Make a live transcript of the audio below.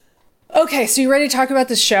Okay, so you ready to talk about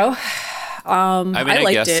this show?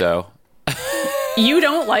 I guess so. You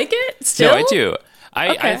don't like it still? No, I do.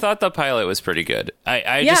 I thought the pilot was pretty good.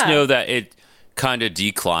 I just know that it kind of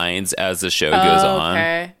declines as the show goes on.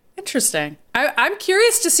 Okay, interesting. I'm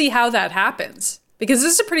curious to see how that happens, because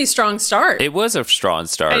this is a pretty strong start. It was a strong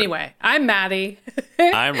start. Anyway, I'm Maddie.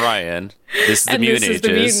 I'm Ryan. This is the Mutant Ages. This is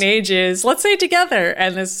the Mutant Ages. Let's say it together.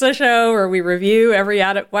 And this is a show where we review every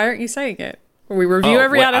Why aren't you saying it? Where we review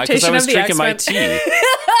every adaptation of the X-Men. I was drinking my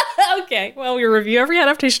tea. Okay, well, we review every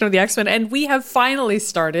adaptation of the X-Men, and we have finally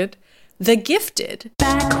started The Gifted.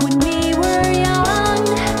 Back when we were young,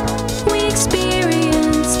 we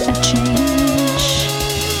experienced a change.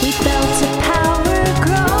 We felt a power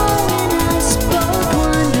grow in us, both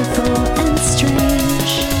wonderful and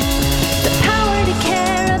strange. The power to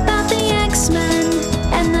care about the X-Men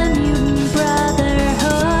and the Mutant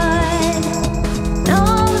Brotherhood. And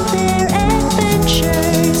all of their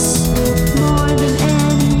adventures, more than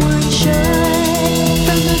anyone should.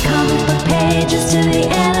 From the comic book pages to the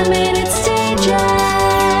animated stages.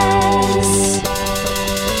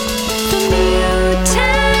 The Mutant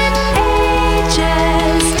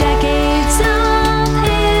Ages, decades of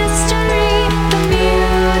history. The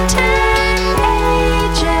Mutant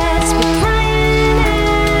Ages with Ryan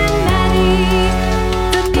and Maddie.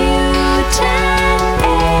 The Mutant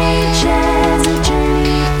Ages, a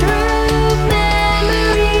journey through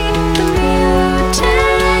memory. The Mutant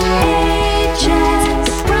Ages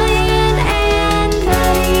with Ryan and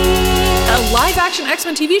Maddie. A live-action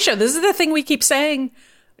X-Men TV show. This is the thing we keep saying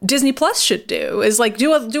Disney Plus should do, is like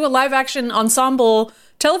do a live-action ensemble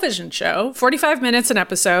television show, 45 minutes an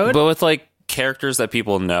episode. But with like characters that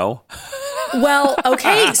people know. Well,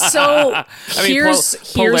 okay, so here's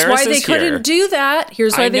why they couldn't do that.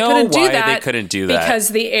 Here's why they couldn't do that. They couldn't do that. Because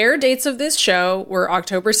the air dates of this show were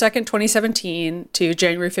October 2nd, 2017 to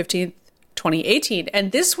January 15th, 2018.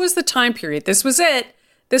 And this was the time period. This was it.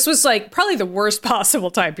 This was like probably the worst possible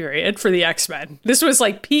time period for the X-Men. This was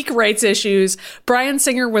like peak rights issues. Bryan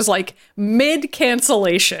Singer was like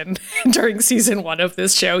mid-cancellation during season 1 of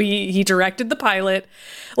this show. He directed the pilot.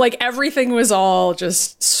 Like everything was all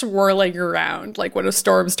just swirling around like one of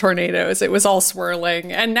Storm's tornadoes. It was all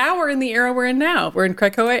swirling. And now we're in the era we're in now. We're in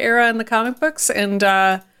Krakoa era in the comic books, and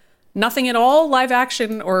nothing at all live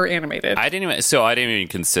action or animated. I didn't even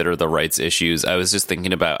consider the rights issues. I was just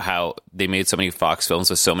thinking about how they made so many Fox films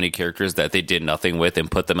with so many characters that they did nothing with and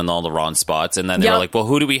put them in all the wrong spots. And then they were like, well,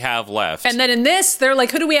 who do we have left? And then in this, they're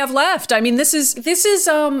like, who do we have left? I mean, this is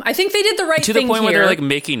I think they did the right thing to the point here. where they're like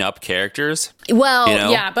making up characters. Well,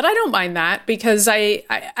 yeah, but I don't mind that because I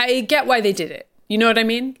get why they did it. You know what I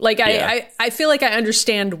mean? Like I feel like I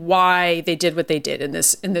understand why they did what they did in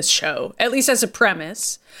this show, at least as a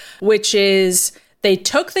premise, which is they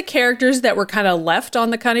took the characters that were kind of left on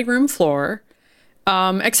the cutting room floor,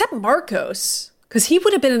 except Marcos, because he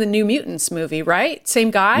would have been in the New Mutants movie, right?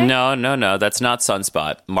 Same guy? No. That's not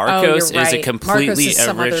Sunspot. Marcos is a completely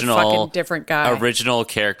different guy. Original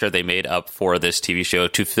character they made up for this TV show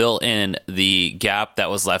to fill in the gap that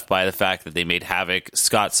was left by the fact that they made Havoc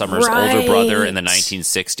Scott Summers' older brother in the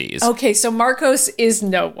 1960s. Okay, so Marcos is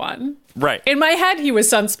no one. Right. In my head, he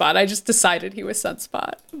was Sunspot. I just decided he was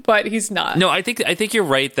Sunspot, but he's not. No, I think you're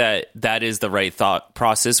right that is the right thought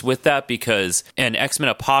process with that, because in X-Men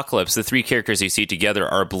Apocalypse, the three characters you see together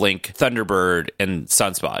are Blink, Thunderbird, and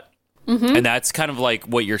Sunspot. Mm-hmm. And that's kind of like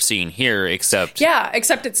what you're seeing here, except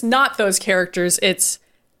it's not those characters. It's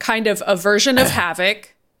kind of a version of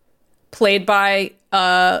Havoc, played by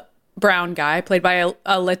a brown guy, played by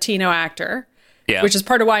a Latino actor. Yeah. Which is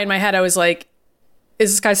part of why in my head I was like,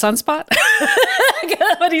 is this guy Sunspot?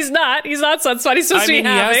 But he's not. He's not Sunspot. He's supposed to be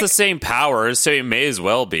Havoc. He has the same powers, so he may as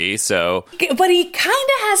well be. So, but he kind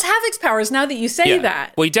of has Havoc's powers now that you say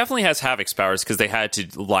that. Well, he definitely has Havoc's powers because they had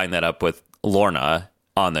to line that up with Lorna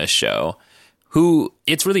on this show. Who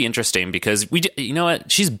it's really interesting because you know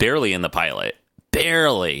what? She's barely in the pilot.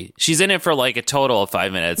 Barely. She's in it for like a total of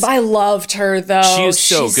 5 minutes. I loved her though. She's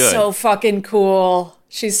so good. She's so fucking cool.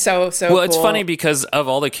 She's so cool. Well, it's funny because of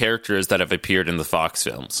all the characters that have appeared in the Fox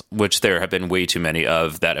films, which there have been way too many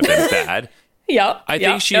of that have been bad. I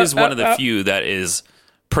think she is one of the few that is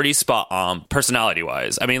pretty spot on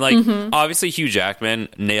personality-wise. I mean, like, obviously Hugh Jackman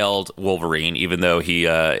nailed Wolverine, even though he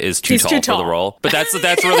is too tall for the role. But that's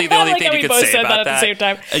really the only thing you could say about that. At the same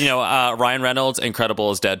time. You know, Ryan Reynolds,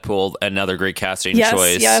 incredible as Deadpool, another great casting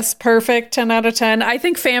choice. Yes, perfect, 10 out of 10. I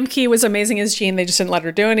think Famke was amazing as Jean. They just didn't let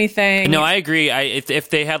her do anything. No, I agree. If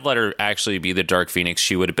they had let her actually be the Dark Phoenix,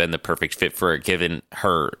 she would have been the perfect fit for it, given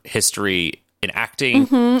her history in acting.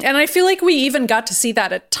 Mm-hmm. And I feel like we even got to see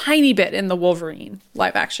that a tiny bit in the Wolverine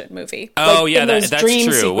live action movie. Oh, like, yeah, that's true.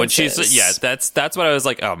 Sequences. When she's, that's what I was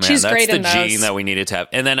like, oh man, she's that's the gene those. That we needed to have.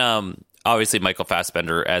 And then, obviously, Michael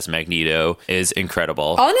Fassbender as Magneto is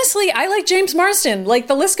incredible. Honestly, I like James Marsden. Like,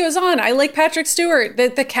 the list goes on. I like Patrick Stewart.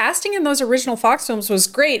 The casting in those original Fox films was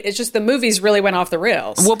great. It's just the movies really went off the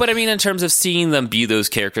rails. Well, but I mean, in terms of seeing them be those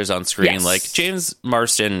characters on screen, yes. like, James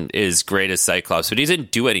Marsden is great as Cyclops, but he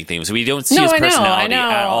didn't do anything. So we don't see his personality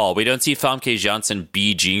at all. We don't see Famke Janssen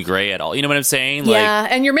be Jean Grey at all. You know what I'm saying? Yeah,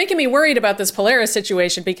 and you're making me worried about this Polaris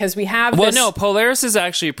situation because we have Well, no, Polaris is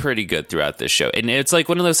actually pretty good throughout this show. And it's like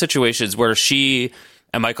one of those situations where she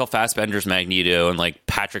and Michael Fassbender's Magneto and like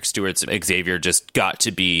Patrick Stewart's Xavier just got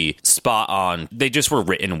to be spot on. They just were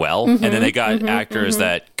written well. And then they got actors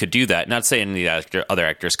that could do that. Not saying the other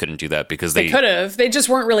actors couldn't do that because they could have. They just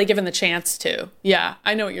weren't really given the chance to. Yeah,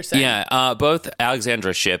 I know what you're saying. Yeah, both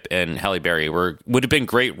Alexandra Shipp and Halle Berry would have been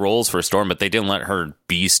great roles for Storm, but they didn't let her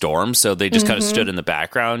be Storm. So they just kind of stood in the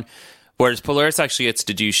background. Whereas Polaris actually gets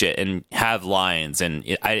to do shit and have lines, and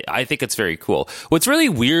I think it's very cool. What's really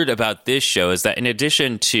weird about this show is that in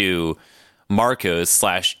addition to Marcos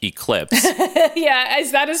 / Eclipse. Yeah,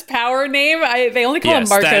 is that his power name? They only call him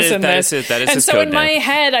Marcos in this. That is and his so code in my name.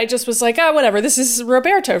 head, I just was like, oh, whatever. This is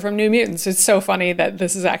Roberto from New Mutants. It's so funny that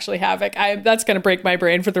this is actually Havoc. That's going to break my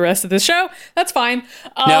brain for the rest of the show. That's fine.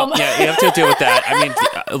 No, yeah, you have to deal with that. I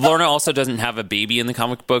mean, Lorna also doesn't have a baby in the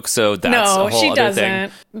comic book, so that's a whole she other doesn't.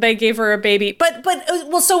 thing. They gave her a baby. But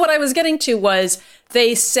so what I was getting to was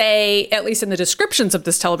they say, at least in the descriptions of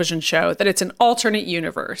this television show, that it's an alternate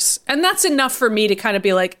universe. And that's enough for me to kind of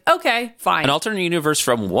be like, okay, fine. An alternate universe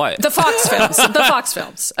from what? The Fox films. The Fox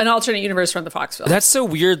films. An alternate universe from the Fox films. That's so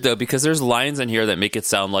weird, though, because there's lines in here that make it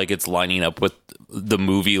sound like it's lining up with the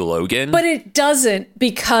movie Logan. But it doesn't,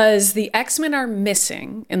 because the X-Men are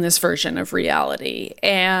missing in this version of reality.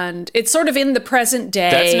 And it's sort of in the present day.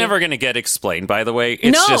 That's never going to get explained, by the way.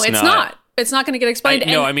 It's not. It's not going to get explained.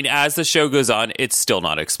 I mean, as the show goes on, it's still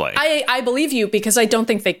not explained. I believe you, because I don't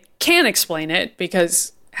think they can explain it,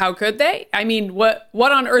 because how could they? I mean, what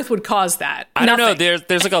on earth would cause that? I don't know.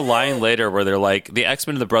 There's like a line later where they're like, the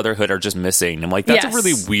X-Men and the Brotherhood are just missing. I'm like, that's a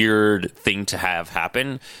really weird thing to have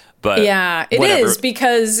happen. But yeah, it whatever. is,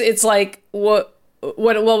 because it's like, what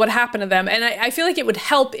happened to them? And I feel like it would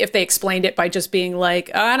help if they explained it by just being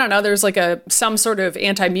like, I don't know, there's like some sort of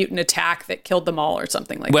anti-mutant attack that killed them all or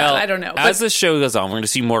something like that. I don't know. As the show goes on, we're going to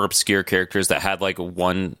see more obscure characters that had like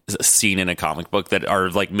one scene in a comic book that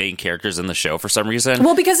are like main characters in the show for some reason.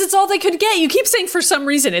 Well, because it's all they could get. You keep saying for some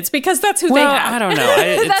reason. It's because that's who they had. I don't know.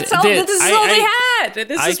 This is all they had.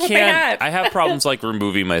 This is what they had. I have problems like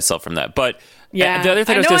removing myself from that. But yeah, the other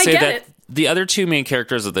thing I was going to say that it. The other two main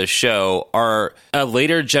characters of this show are a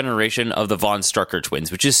later generation of the Von Strucker twins,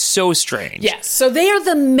 which is so strange. Yes, so they are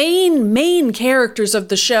the main characters of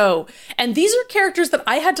the show. And these are characters that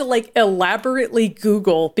I had to like elaborately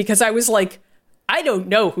Google, because I was like, I don't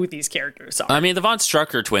know who these characters are. I mean, the Von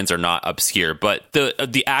Strucker twins are not obscure, but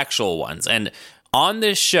the actual ones. And on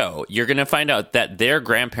this show, you're going to find out that their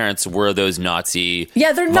grandparents were those Nazi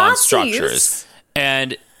they're Von Nazis. Struckers.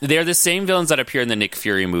 And they're the same villains that appear in the Nick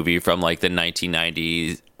Fury movie from like the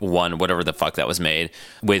 1991, whatever the fuck that was made,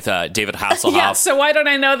 with David Hasselhoff. Yeah, so why don't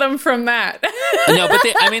I know them from that? No, but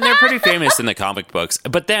they're pretty famous in the comic books.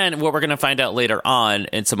 But then what we're going to find out later on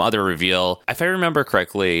in some other reveal, if I remember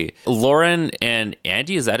correctly, Lauren and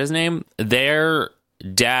Andy, is that his name? Their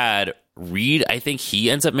dad, Reed, I think he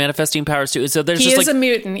ends up manifesting powers too. So he is a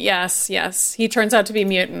mutant. Yes. He turns out to be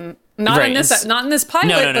mutant. Not in this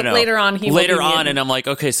pilot, but later on he will be mutant. And I'm like,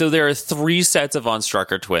 okay, so there are 3 sets of Von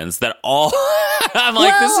Strucker twins that all I'm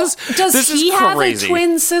like, this is he have crazy. A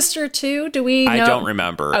twin sister too? Do we know? I don't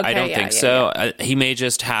remember. Okay, I don't think so. Yeah. He may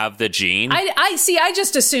just have the gene. I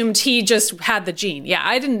just assumed he just had the gene. Yeah,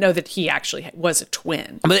 I didn't know that he actually was a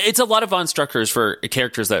twin. But it's a lot of Von Struckers for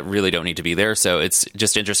characters that really don't need to be there, so it's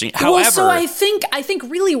just interesting. However, so I think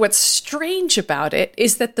really what's strange about it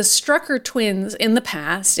is that the Strucker twins in the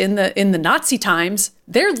past, in the Nazi times,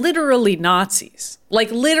 they're literally Nazis. Like,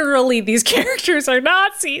 literally, these characters are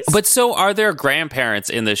Nazis. But so are their grandparents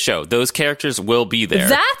in the show. Those characters will be there.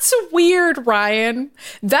 That's weird, Ryan.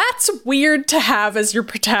 That's weird to have as your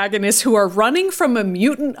protagonists who are running from a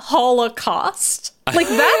mutant holocaust. Like,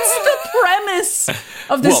 that's the premise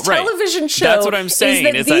of this television show. That's what I'm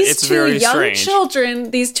saying, is that it's very strange. These two young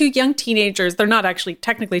children, these 2 young teenagers, they're not actually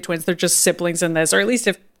technically twins, they're just siblings in this, or at least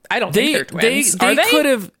if I don't think they're twins. They could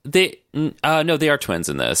have. No, they are twins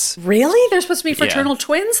in this. Really? They're supposed to be fraternal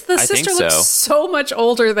twins? The sister think looks so much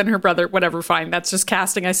older than her brother. Whatever, fine. That's just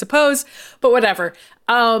casting, I suppose. But whatever.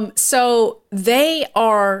 So they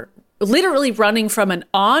are literally running from an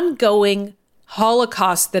ongoing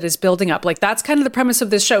Holocaust that is building up. Like, that's kind of the premise of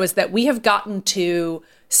this show, is that we have gotten to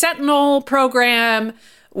Sentinel program,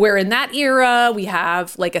 where in that era we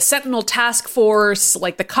have like a Sentinel task force.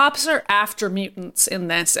 Like, the cops are after mutants in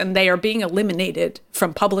this, and they are being eliminated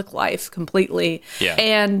from public life completely. Yeah.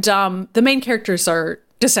 And the main characters are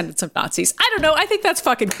descendants of Nazis. I don't know. I think that's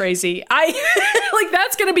fucking crazy. Like,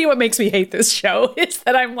 that's going to be what makes me hate this show, is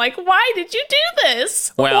that I'm like, why did you do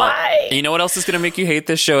this? Well, why? You know what else is going to make you hate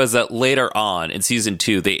this show is that later on in season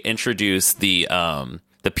 2, they introduce the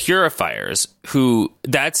Purifiers, who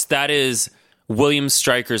that is William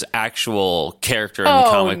Stryker's actual character in the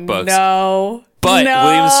comic books. No. But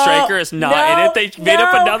William Stryker is not in it. They made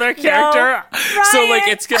up another character. So, like,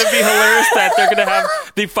 it's going to be hilarious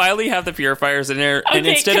that they finally have the Purifiers in there. Okay, and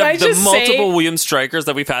instead of the multiple William Strykers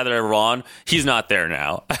that we've had that are on, he's not there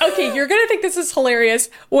now. Okay, you're going to think this is hilarious.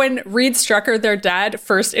 When Reed Strucker, their dad,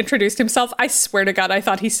 first introduced himself, I swear to God, I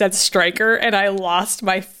thought he said Stryker, and I lost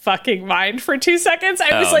my fucking mind for 2 seconds.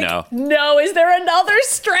 I was like, no, is there another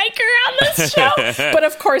Stryker on this show? But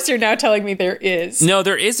of course, you're now telling me there is. No,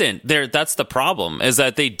 there isn't. That's the problem. Is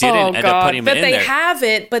that they didn't end up putting him in there. But they have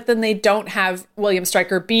it, but then they don't have William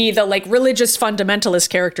Stryker be the like religious fundamentalist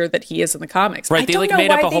character that he is in the comics. Right, they like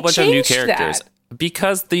made up a whole bunch of new characters.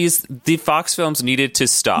 Because the Fox films needed to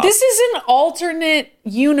stop. This is an alternate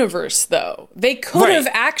universe, though. They could have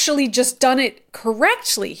actually just done it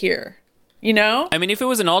correctly here. You know? I mean, if it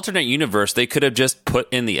was an alternate universe, they could have just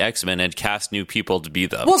put in the X-Men and cast new people to be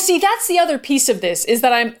them. Well, see, that's the other piece of this, is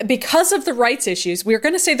that because of the rights issues, we're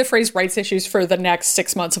going to say the phrase rights issues for the next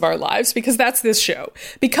 6 months of our lives, because that's this show.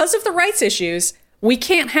 Because of the rights issues, we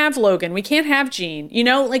can't have Logan, we can't have Jean, you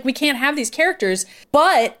know? Like, we can't have these characters,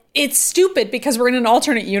 but it's stupid because we're in an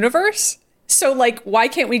alternate universe. So, like, why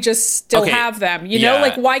can't we just still have them? You know,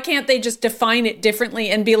 like, why can't they just define it differently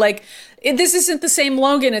and be like, this isn't the same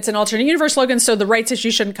Logan, it's an alternate universe Logan, so the rights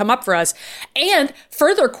issue shouldn't come up for us. And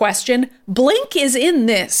further question, Blink is in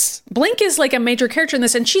this. Blink is like a major character in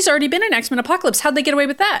this, and she's already been in X-Men Apocalypse. How'd they get away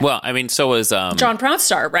with that? Well, I mean, so was John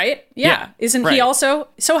Proudstar, right? Yeah. Isn't he also?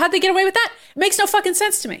 So how'd they get away with that? It makes no fucking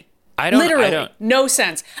sense to me. Literally, no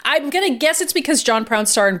sense. I'm going to guess it's because John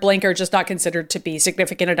Proudstar and Blink are just not considered to be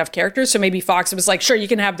significant enough characters. So maybe Fox was like, sure, you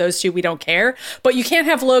can have those two. We don't care. But you can't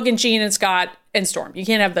have Logan, Jean, and Scott and Storm. You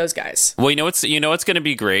can't have those guys. Well, you know what's going to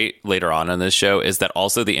be great later on in this show is that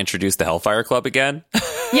also they introduced the Hellfire Club again.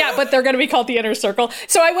 Yeah, but they're going to be called the Inner Circle.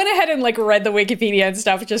 So I went ahead and like read the Wikipedia and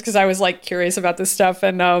stuff just because I was like curious about this stuff.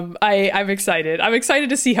 And I'm excited. I'm excited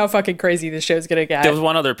to see how fucking crazy this show is going to get. There was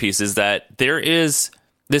one other piece is that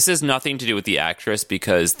this has nothing to do with the actress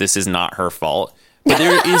because this is not her fault. But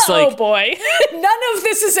there is like, oh boy, none of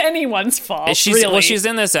this is anyone's fault. She's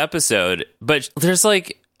in this episode, but there's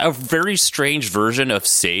like a very strange version of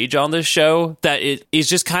Sage on this show that is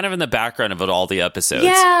just kind of in the background of all the episodes.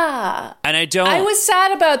 Yeah, and I was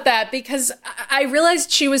sad about that because I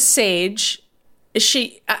realized she was Sage.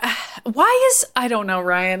 I don't know,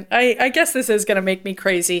 Ryan. I guess this is going to make me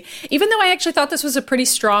crazy, even though I actually thought this was a pretty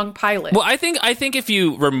strong pilot. Well, I think if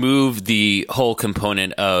you remove the whole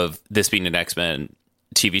component of this being an X-Men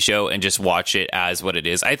TV show and just watch it as what it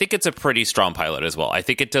is, I think it's a pretty strong pilot as well. I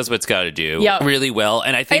think it does what it's got to do really well.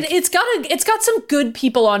 And I think it's got some good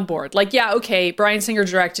people on board. Like, yeah, okay, Bryan Singer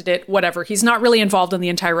directed it, whatever. He's not really involved in the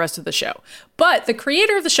entire rest of the show. But the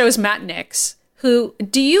creator of the show is Matt Nix, who,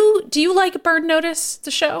 do you like Burn Notice, the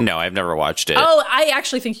show? No, I've never watched it. Oh, I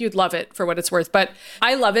actually think you'd love it for what it's worth. But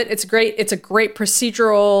I love it. It's great. It's a great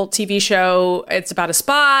procedural TV show. It's about a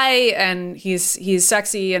spy, and he's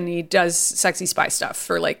sexy, and he does sexy spy stuff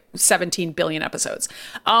for like 17 billion episodes.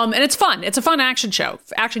 And it's fun. It's a fun action show,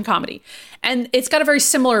 action comedy. And it's got a very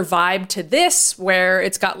similar vibe to this, where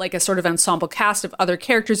it's got like a sort of ensemble cast of other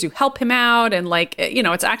characters who help him out, and like, you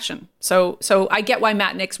know, it's action. So I get why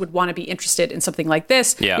Matt Nix would want to be interested in something like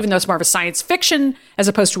this, even though it's more of a science fiction as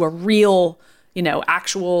opposed to a real, you know,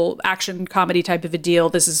 actual action comedy type of a deal.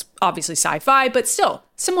 This is obviously sci-fi, but still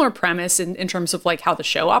similar premise in terms of like how the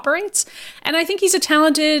show operates. And I think he's a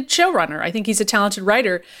talented showrunner. I think he's a talented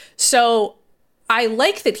writer. So I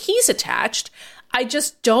like that he's attached. I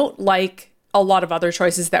just don't like a lot of other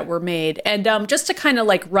choices that were made. And just to kind of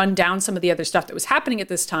like run down some of the other stuff that was happening at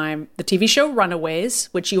this time, the TV show Runaways,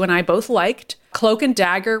 which you and I both liked, Cloak and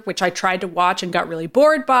Dagger, which I tried to watch and got really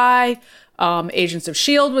bored by, Agents of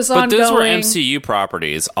S.H.I.E.L.D. was ongoing. But those were MCU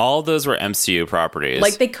properties. All those were MCU properties.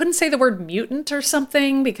 Like, they couldn't say the word mutant or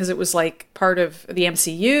something because it was like part of the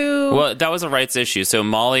MCU. Well, that was a rights issue. So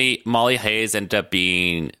Molly Hayes ended up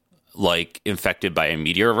being like infected by a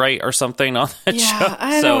meteorite or something on that show. Yeah,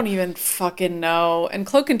 I don't even fucking know. And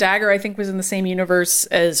Cloak and Dagger, I think, was in the same universe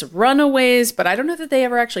as Runaways, but I don't know that they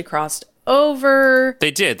ever actually crossed over.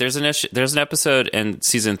 They did. There's an episode in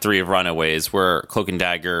season 3 of Runaways where Cloak and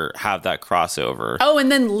Dagger have that crossover. Oh,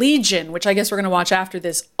 and then Legion, which I guess we're going to watch after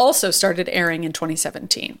this, also started airing in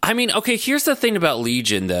 2017. I mean, okay, here's the thing about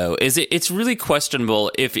Legion, though, is it's really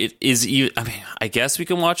questionable if it is. I mean, I guess we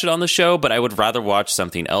can watch it on the show, but I would rather watch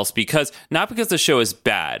something else not because the show is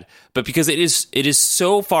bad, but because it is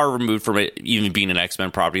so far removed from it even being an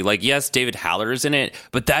X-Men property. Like, yes, David Haller is in it,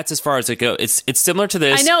 but that's as far as it goes. It's similar to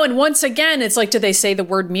this. I know, and once again, it's like, do they say the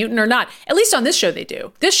word mutant or not? At least on this show, they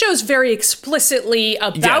do. This show's very explicitly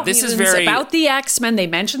about mutants, about the X-Men. They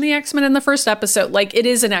mention the X-Men in the first episode. Like, it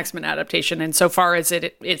is an X-Men adaptation insofar as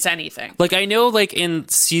it's anything. Like, I know, like, in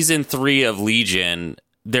season 3 of Legion,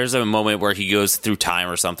 there's a moment where he goes through time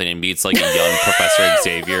or something and meets, like, a young Professor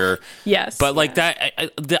Xavier. Yes. But, like,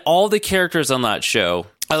 all the characters on that show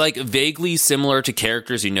are, like, vaguely similar to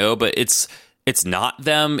characters but it's not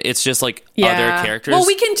them. It's just like other characters. Well,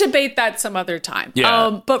 we can debate that some other time.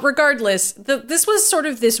 Yeah. But regardless, this was sort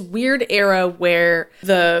of this weird era where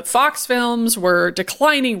the Fox films were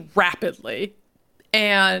declining rapidly.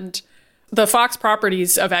 And the Fox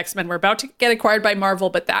properties of X-Men were about to get acquired by Marvel,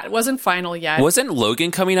 but that wasn't final yet. Wasn't Logan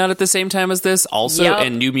coming out at the same time as this also? Yep.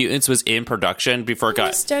 And New Mutants was in production before it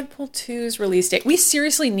got... Deadpool 2's release date. We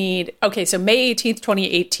seriously need... Okay, so May 18th,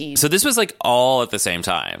 2018. So this was like all at the same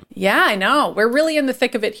time. Yeah, I know. We're really in the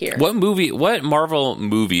thick of it here. What Marvel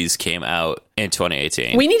movies came out in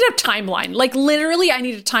 2018? We need a timeline. Like, literally, I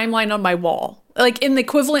need a timeline on my wall. Like, in the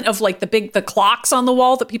equivalent of, like, the clocks on the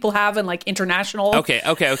wall that people have in, like, international. Okay,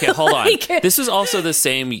 hold on. This is also the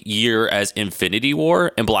same year as Infinity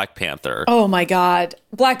War and Black Panther. Oh, my God.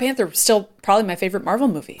 Black Panther was still probably my favorite Marvel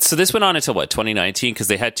movie. So this went on until, 2019? Because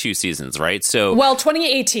they had 2 seasons, right? So, well,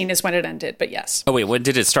 2018 is when it ended, but yes. Oh, wait, when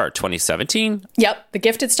did it start? 2017? Yep, The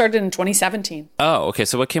Gifted started in 2017. Oh, okay,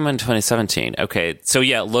 so what came out in 2017? Okay, so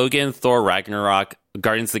yeah, Logan, Thor, Ragnarok,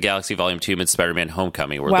 Guardians of the Galaxy Volume 2, and Spider-Man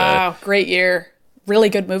Homecoming were Wow, great year. Really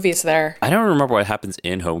good movies there. I don't remember what happens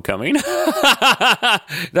in Homecoming.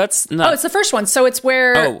 That's not... Oh, it's the first one. So it's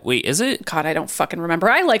where... Oh, wait, is it? God, I don't fucking remember.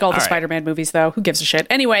 I like all the Spider-Man movies, though. Who gives a shit?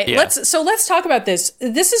 Anyway, let's talk about this.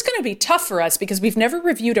 This is going to be tough for us because we've never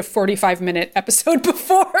reviewed a 45-minute episode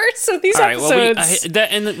before. So these episodes...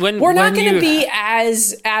 we're not going to be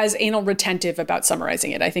as anal retentive about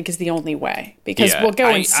summarizing it, I think, is the only way. Because we'll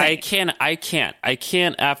go insane. I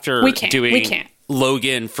can't after doing...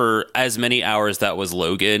 Logan for as many hours that was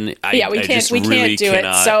Logan. We can't do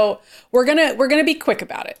it. So we're gonna be quick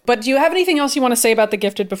about it. But do you have anything else you want to say about The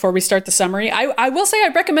Gifted before we start the summary? I will say I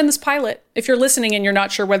recommend this pilot. If you're listening and you're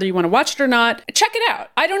not sure whether you want to watch it or not, check it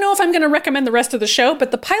out. I don't know if I'm going to recommend the rest of the show,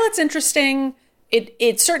 but the pilot's interesting.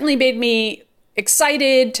 It certainly made me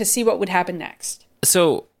excited to see what would happen next.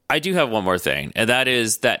 So I do have one more thing, and that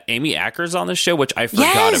is that Amy Acker's on the show, which I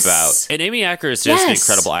forgot about. And Amy Acker is just an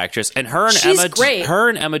incredible actress. And her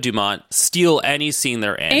and Emma Dumont steal any scene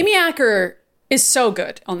they're in. Amy Acker is so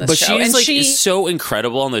good on this show. But she's so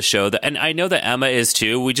incredible on the show. And I know that Emma is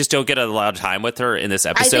too. We just don't get a lot of time with her in this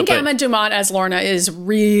episode. I think Emma Dumont as Lorna is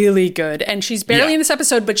really good. And she's barely in this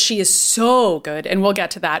episode, but she is so good. And we'll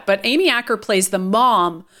get to that. But Amy Acker plays the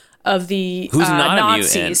mom of the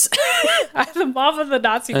Nazis. The mom of the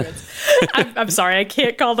Nazi kids. I'm sorry, I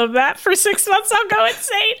can't call them that. For 6 months, I'll go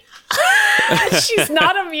insane. She's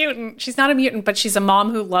not a mutant. She's not a mutant, but she's a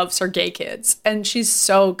mom who loves her gay kids. And she's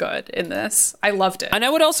so good in this. I loved it. And I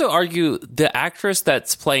would also argue the actress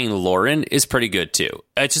that's playing Lauren is pretty good, too.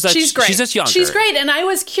 It's just that she's great. She's just younger. She's great. And I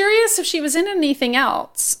was curious if she was in anything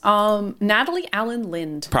else. Natalie Allen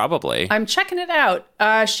Lind. Probably. I'm checking it out.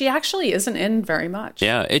 She actually isn't in very much.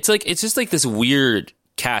 Yeah, it's just like this weird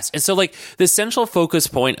cast. And so like the central focus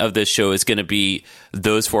point of this show is going to be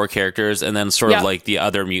those 4 characters, and then sort of like the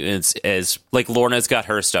other mutants as like Lorna's got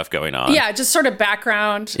her stuff going on. Yeah, just sort of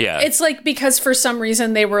background. Yeah. It's like because for some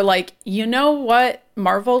reason they were like, you know what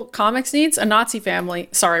Marvel Comics needs? A Nazi family.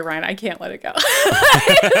 Sorry, Ryan, I can't let it go. I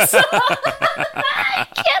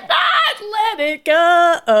cannot let it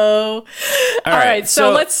go. All right,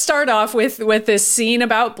 so let's start off with this scene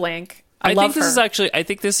about Blink. I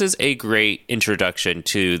think this is a great introduction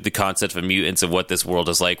to the concept of mutants and what this world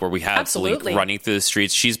is like, where we have Blink running through the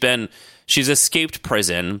streets. She's escaped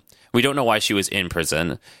prison, We don't know why she was in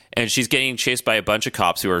prison. And she's getting chased by a bunch of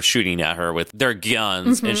cops who are shooting at her with their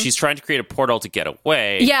guns. And she's trying to create a portal to get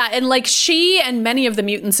away. Yeah, and like she and many of the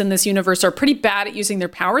mutants in this universe are pretty bad at using their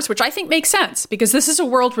powers, which I think makes sense because this is a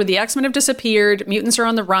world where the X-Men have disappeared, mutants are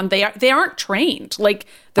on the run. They aren't trained. Like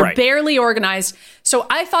they're barely organized. So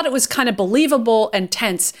I thought it was kind of believable and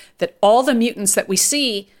tense that all the mutants that we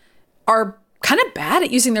see are kind of bad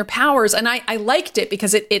at using their powers. And I liked it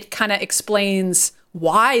because it kind of explains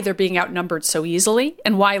why they're being outnumbered so easily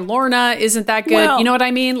and why Lorna isn't that good. Well, you know what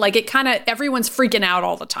I mean? Like it kind of, everyone's freaking out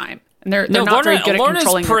all the time. And they're not very good at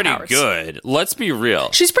controlling their powers. Lorna's pretty good. Let's be real.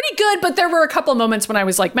 She's pretty good, but there were a couple of moments when I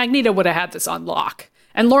was like, Magneto would have had this on lock.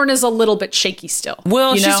 And Lorna's a little bit shaky still.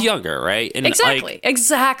 Well, she's younger, right? And exactly.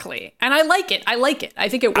 And I like it. I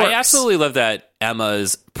think it works. I absolutely love that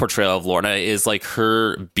Emma's portrayal of Lorna is like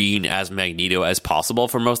her being as Magneto as possible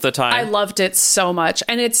for most of the time. I loved it so much.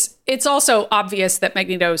 And it's also obvious that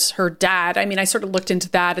Magneto's her dad. I mean, I sort of looked into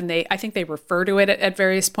that and I think they refer to it at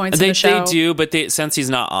various points in the show. They do, but since he's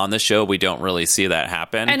not on the show, we don't really see that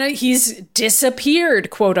happen. And he's disappeared,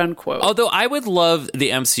 quote unquote. Although I would love the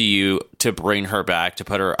MCU to bring her back, to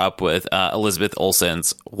put her up with Elizabeth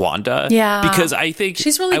Olsen's Wanda. Yeah. Because I think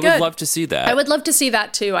she's really good. I would love to see that. I would love to see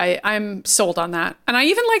that too. I'm sold on that. And I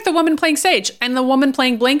even like the woman playing Sage and the woman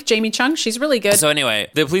playing Blink, Jamie Chung. She's really good. So anyway,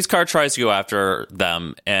 the police car tries to go after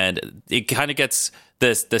them and it kind of gets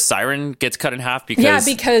the siren gets cut in half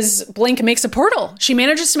because Blink makes a portal. She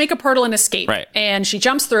manages to make a portal and escape. Right. And she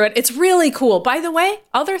jumps through it. It's really cool. By the way,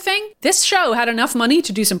 other thing, this show had enough money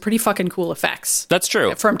to do some pretty fucking cool effects. That's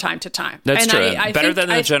true. From time to time. That's true. Better than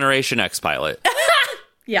the Generation X pilot.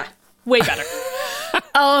 Yeah, way better.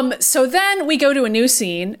 So then we go to a new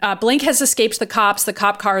scene. Blink has escaped the cops. The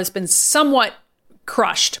cop car has been somewhat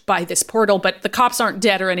crushed by this portal, but the cops aren't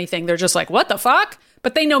dead or anything. They're just like, what the fuck?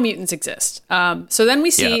 But they know mutants exist. So then we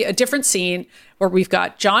see a different scene where we've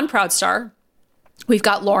got John Proudstar, we've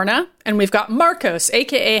got Lorna, and we've got Marcos,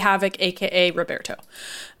 a.k.a. Havoc, a.k.a. Roberto.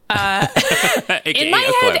 In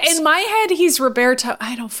my head, he's Roberto.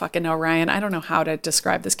 I don't fucking know, Ryan. I don't know how to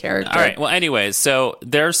describe this character. All right. Well, anyways, so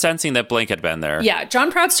they're sensing that Blink had been there. Yeah.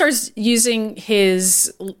 John Proudstar's using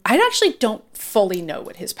his... I actually don't fully know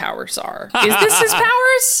what his powers are. Is this his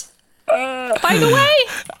powers? By the way,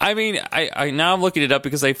 I mean, I now I'm looking it up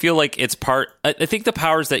because I feel like it's part. I think the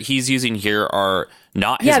powers that he's using here are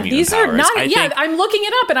not his mutant powers. Are not. I'm looking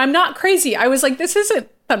it up, and I'm not crazy. I was like, this isn't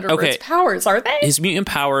Thunderbird's powers, are they? His mutant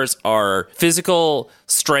powers are physical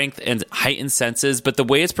strength and heightened senses, but the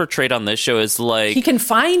way it's portrayed on this show is like he can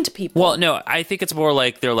find people. Well, no, I think it's more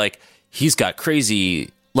like they're like he's got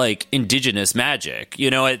crazy. Like indigenous magic, you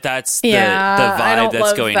know, that's the vibe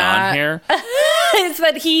that's going on here. It's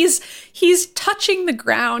that he's touching the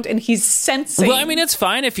ground and he's sensing. Well, I mean, it's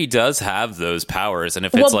fine if he does have those powers and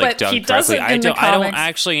if it's like done correctly. I don't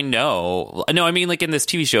actually know. No, I mean, like in this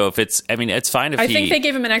TV show, it's fine if I think they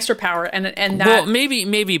gave him an extra power and that. Well,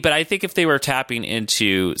 maybe, but I think if they were tapping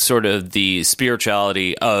into sort of the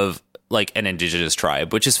spirituality of like an indigenous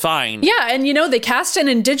tribe, which is fine. Yeah, and you know, they cast an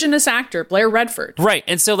indigenous actor, Blair Redford. Right.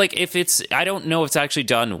 And so like if it's I don't know if it's actually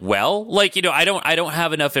done well. Like, you know, I don't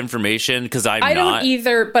have enough information because I don't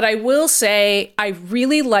either, but I will say I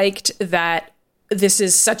really liked that this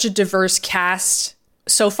is such a diverse cast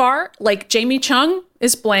so far. Like Jamie Chung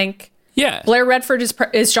is Blink. Yeah. Blair Redford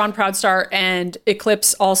is John Proudstar, and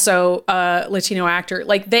Eclipse also a Latino actor.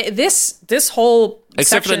 Like this whole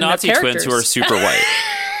except for the Nazi twins who are super white.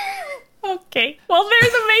 Okay, well,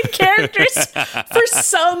 they're the main characters for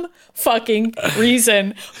some fucking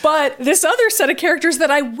reason. But this other set of characters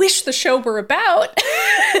that I wish the show were about,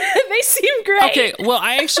 they seem great. Okay, well,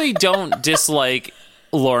 I actually don't dislike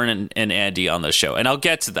Lauren and Andy on the show, and I'll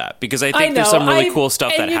get to that because I think there's some really cool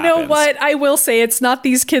stuff that happens. And you know what? I will say it's not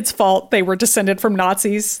these kids' fault they were descended from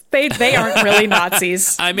Nazis. They aren't really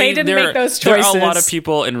Nazis. I mean, they didn't make those choices. There are a lot of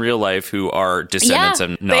people in real life who are descendants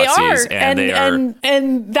of Nazis,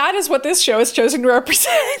 and that is what this show has chosen to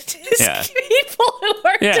represent: is people who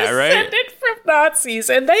are descended from Nazis,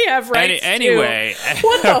 and they have rights. Anyway, too.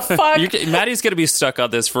 What the fuck? Maddie's going to be stuck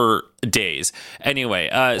on this for days. Anyway,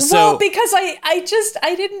 because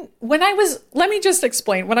I didn't, let me just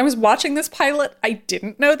explain. When I was watching this pilot, I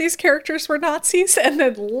didn't know these characters were Nazis. And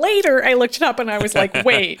then later I looked it up and I was like,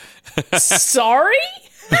 wait, sorry?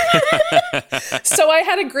 So I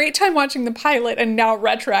had a great time watching the pilot, and now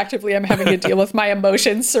retroactively I'm having to deal with my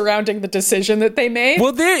emotions surrounding the decision that they made.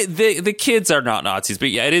 Well, the kids are not Nazis, but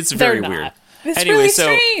yeah, it is very weird. It's anyway, really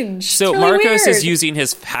strange. So really Marcos weird. is using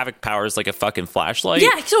his Havoc powers like a fucking flashlight.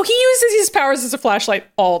 Yeah, so he uses his powers as a flashlight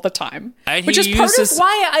all the time. And which is part of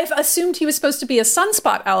why I've assumed he was supposed to be a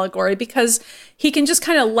sunspot allegory, because he can just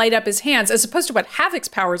kind of light up his hands, as opposed to what Havoc's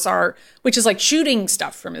powers are, which is like shooting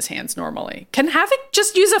stuff from his hands normally. Can Havoc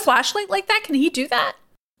just use a flashlight like that? Can he do that?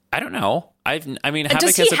 I don't know. Havoc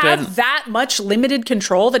does he have that much limited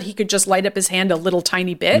control that he could just light up his hand a little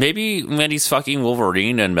tiny bit? Maybe when he's fucking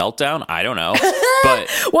Wolverine and Meltdown. I don't know. But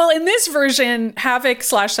well, in this version, Havoc /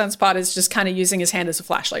 Sunspot is just kind of using his hand as a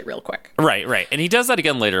flashlight real quick. Right. And he does that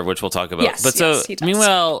again later, which we'll talk about. Yes, but he does.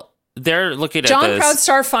 Meanwhile, they're looking at John this.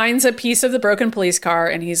 Proudstar finds a piece of the broken police car,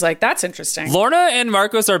 and he's like, that's interesting. Lorna and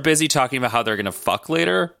Marcos are busy talking about how they're going to fuck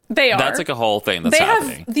later. They are. That's like a whole thing that's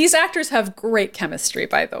happening. These actors have great chemistry,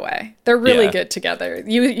 by the way. They're really good together.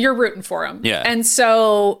 You're rooting for them. Yeah. And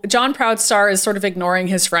so John Proudstar is sort of ignoring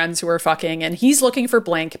his friends who are fucking, and he's looking for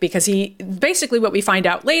Blink because basically what we find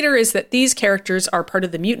out later is that these characters are part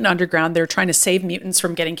of the mutant underground. They're trying to save mutants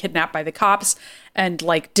from getting kidnapped by the cops and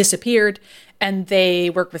like disappeared. And they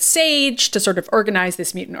work with Sage to sort of organize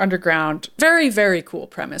this mutant underground. Very, very cool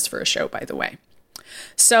premise for a show, by the way.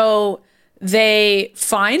 So they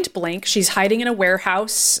find Blink. She's hiding in a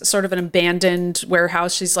warehouse, sort of an abandoned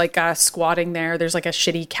warehouse. She's like squatting there. There's like a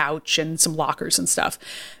shitty couch and some lockers and stuff.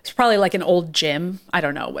 It's probably like an old gym. I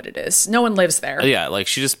don't know what it is. No one lives there. Yeah, like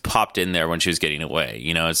she just popped in there when she was getting away.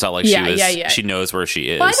 You know, it's not like she knows where she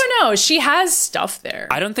is. Well, I don't know. She has stuff there.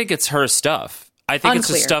 I don't think it's her stuff. I think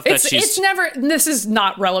Unclear. it's the stuff that she's... It's never... This is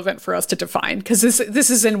not relevant for us to define, because this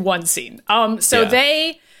is in one scene.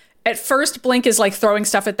 They... At first, Blink is like throwing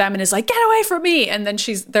stuff at them and is like, get away from me. And then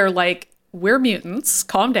they're like, we're mutants.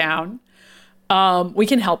 Calm down. We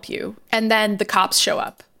can help you. And then the cops show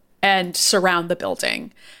up and surround the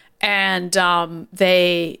building. And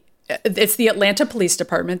it's the Atlanta Police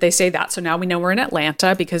Department. They say that. So now we know we're in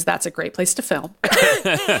Atlanta because that's a great place to film.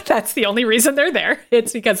 That's the only reason they're there.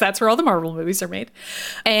 It's because that's where all the Marvel movies are made.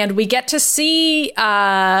 And we get to see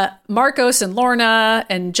Marcos and Lorna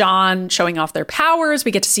and John showing off their powers.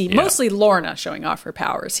 We get to see mostly Lorna showing off her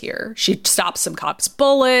powers here. She stops some cops'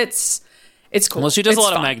 bullets. It's cool. Well, she does a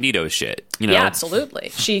lot fun. of Magneto shit, you know? Yeah, absolutely.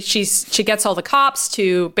 She gets all the cops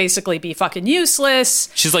to basically be fucking useless.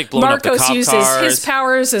 She's like blowing up the cop cars. Marcos uses his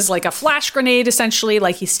powers as like a flash grenade, essentially.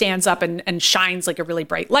 Like he stands up and shines like a really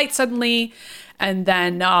bright light suddenly. And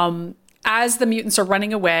then as the mutants are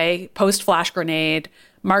running away, post flash grenade,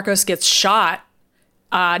 Marcos gets shot.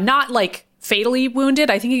 Not like fatally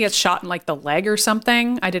wounded. I think he gets shot in like the leg or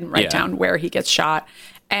something. I didn't write down where he gets shot.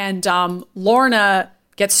 And Lorna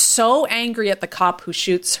gets so angry at the cop who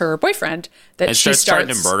shoots her boyfriend that she starts trying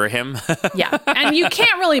to murder him. Yeah. And you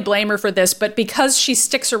can't really blame her for this, but because she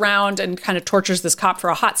sticks around and kind of tortures this cop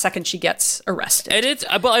for a hot second, she gets arrested. And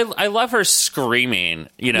I love her screaming,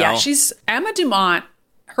 you know? Yeah, she's Emma Dumont.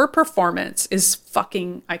 Her performance is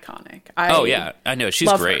fucking iconic. I know.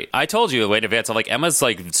 She's great. I told you way in advance. I'm like, Emma's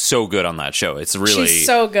like so good on that show. It's really... She's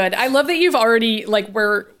so good. I love that you've already, like,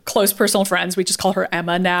 we're close personal friends. We just call her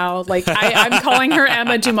Emma now. Like, I'm calling her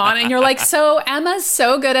Emma Dumont, and you're like, so Emma's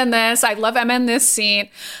so good in this. I love Emma in this scene.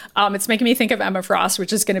 It's making me think of Emma Frost,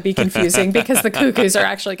 which is going to be confusing because the Cuckoos are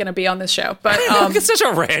actually going to be on this show. But it's such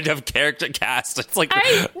a random character cast. It's like...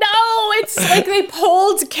 I know. It's like they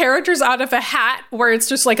pulled characters out of a hat where it's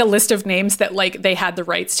just like a list of names that like they had the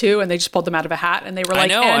rights to, and they just pulled them out of a hat, and they were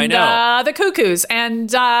like, I know. The Cuckoos and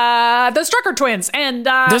the Strucker twins, and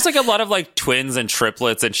there's like a lot of like twins and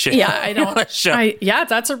triplets and shit. Yeah, I don't. Yeah,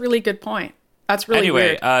 that's a really good point. That's really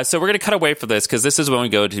weird. So we're going to cut away for this because this is when we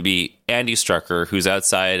go to be Andy Strucker, who's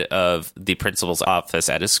outside of the principal's office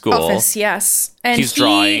at his school. Yes. And he's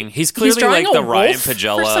drawing. He's clearly like the Ryan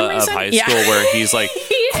Pagella of high school, where he's like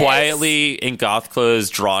quietly in goth clothes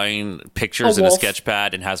drawing pictures in a sketch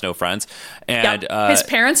pad and has no friends. And his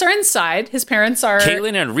parents are inside. His parents are...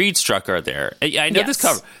 Caitlin and Reed Strucker are there. I know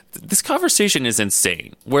this conversation is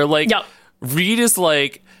insane, where like Reed is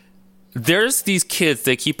like... There's these kids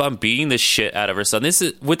that keep on beating the shit out of her son. This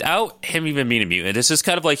is without him even being a mutant. It's just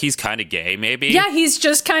kind of like he's kind of gay, maybe. Yeah, he's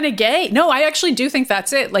just kind of gay. No, I actually do think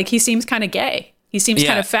that's it. Like, he seems kind of gay. He seems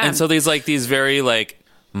kind of femme. And so these very like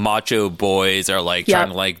macho boys are like trying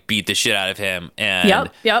to like beat the shit out of him. And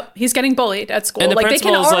he's getting bullied at school. Like, they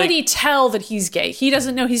can already tell that he's gay. He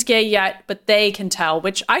doesn't know he's gay yet, but they can tell,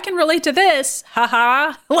 which I can relate to this.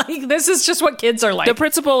 Haha. Like, this is just what kids are like. The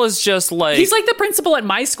principal is just like... He's like the principal at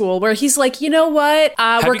my school, where he's like, you know what?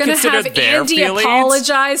 We're going to have Andy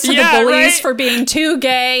apologize to the bullies for being too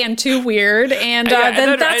gay and too weird, and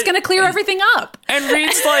then that's going to clear everything up. And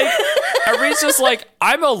Reed's just like,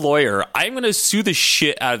 I'm a lawyer. I'm going to sue the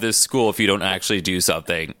shit out of this school if you don't actually do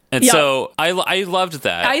something. And so I loved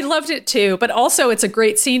that. I loved it too. But also it's a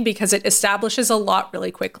great scene because it establishes a lot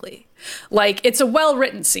really quickly. Like, it's a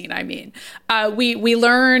well-written scene, I mean. We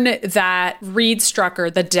learn that Reed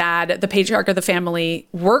Strucker, the dad, the patriarch of the family,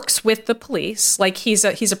 works with the police. Like, he's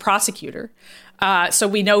a prosecutor. So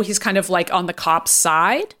we know he's kind of like on the cop's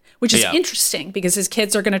side, which is interesting because his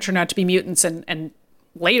kids are going to turn out to be mutants, and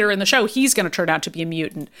later in the show, he's going to turn out to be a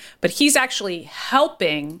mutant. But he's actually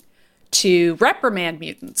helping to reprimand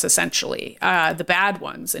mutants, essentially, the bad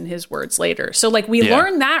ones, in his words later. So, like, we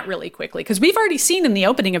learn that really quickly because we've already seen in the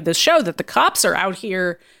opening of this show that the cops are out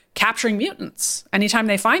here capturing mutants anytime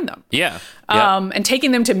they find them. And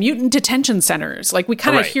taking them to mutant detention centers. Like, we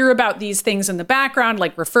kind of hear about these things in the background,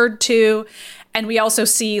 like referred to. And we also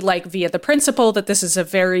see, like, via the principal, that this is a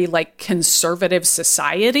very, like, conservative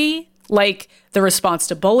society. Like, the response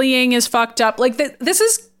to bullying is fucked up. Like, this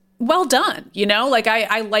is well done, you know? Like,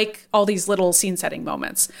 I like all these little scene-setting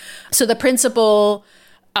moments. So the principal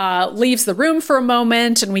leaves the room for a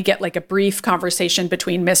moment, and we get, like, a brief conversation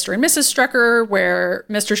between Mr. and Mrs. Strucker, where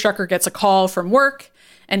Mr. Strucker gets a call from work,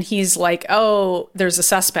 and he's like, oh, there's a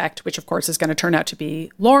suspect, which, of course, is going to turn out to be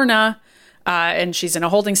Lorna. And she's in a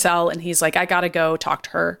holding cell, and he's like, I gotta go talk to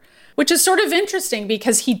her, which is sort of interesting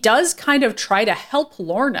because he does kind of try to help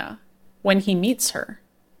Lorna when he meets her.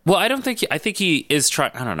 Well, I think he is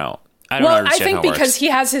trying, I don't know. I think because he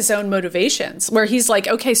has his own motivations where he's like,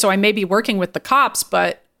 okay, so I may be working with the cops,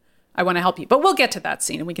 but I want to help you. But we'll get to that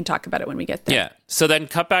scene and we can talk about it when we get there. Yeah. So then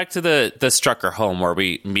cut back to the Strucker home where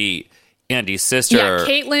we meet Andy's sister. Yeah,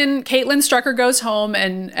 Caitlin Strucker goes home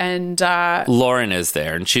and Lauren is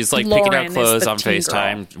there, and she's like picking out clothes on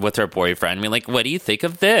FaceTime with her boyfriend. I mean, like, what do you think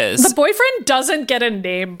of this? The boyfriend doesn't get a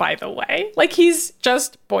name, by the way. Like, he's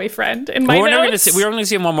just boyfriend in my notes. We're only going to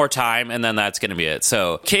see him one more time, and then that's going to be it.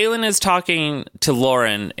 So Caitlin is talking to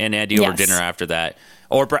Lauren and Andy over dinner after that.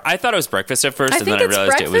 Or I thought it was breakfast at first, and then I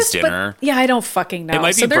realized it was dinner. Yeah, I don't fucking know. It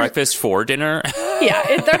might be breakfast for dinner.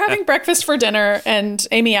 They're having breakfast for dinner, and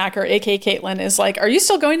Amy Acker, a.k.a. Caitlin, is like, are you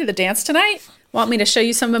still going to the dance tonight? Want me to show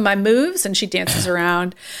you some of my moves? And she dances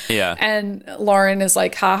around. Yeah. And Lauren is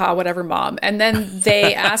like, haha, whatever, mom. And then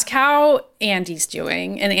they ask how Andy's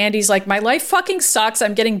doing, and Andy's like, my life fucking sucks.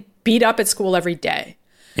 I'm getting beat up at school every day.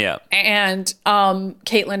 Yeah. And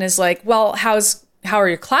Caitlin is like, well, how are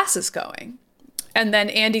your classes going? And then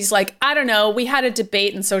Andy's like, I don't know. We had a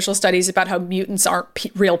debate in social studies about how mutants aren't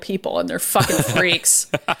real people and they're fucking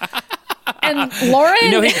freaks. And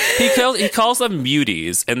Lauren, he calls them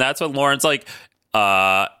muties, and that's when Lauren's like,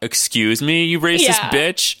 excuse me, you racist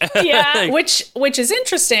bitch. Like, which is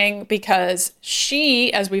interesting because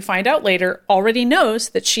she, as we find out later, already knows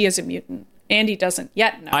that she is a mutant. Andy doesn't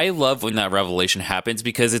yet know. I love when that revelation happens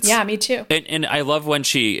because it's... Yeah, me too. And I love when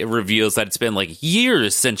she reveals that it's been like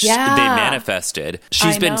years since they manifested.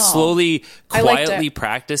 She's been slowly, quietly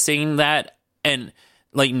practicing that, and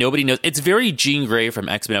like nobody knows. It's very Jean Grey from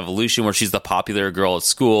X-Men Evolution, where she's the popular girl at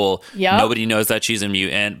school. Yep. Nobody knows that she's a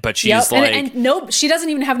mutant, but she's like... And no, she doesn't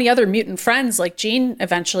even have any other mutant friends like Jean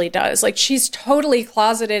eventually does. Like, she's totally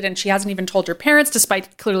closeted, and she hasn't even told her parents,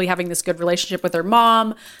 despite clearly having this good relationship with her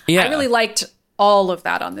mom. Yeah. I really liked all of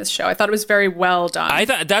that on this show. I thought it was very well done.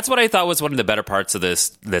 That's what I thought was one of the better parts of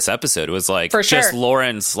this episode. It was like, for sure, just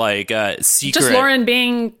Lauren's like secret. Just Lauren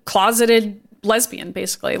being closeted lesbian,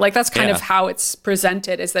 basically. Like, that's kind of how it's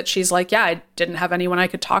presented, is that she's like, yeah, I didn't have anyone I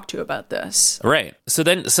could talk to about this. Right. So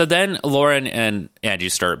then Lauren and Andy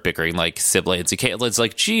start bickering like siblings. And Caitlin's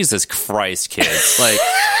like, Jesus Christ, kids. Like...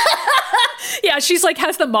 Yeah, she's like,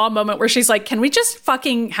 has the mom moment where she's like, can we just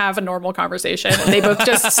fucking have a normal conversation? And they both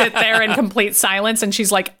just sit there in complete silence. And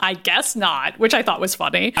she's like, I guess not, which I thought was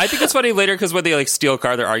funny. I think it's funny later because when they like steal a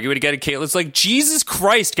car, they're arguing again. And Caitlin's like, Jesus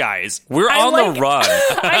Christ, guys, we're on the run.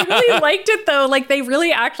 I really liked it, though. Like, they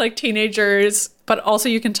really act like teenagers. But also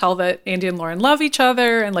you can tell that Andy and Lauren love each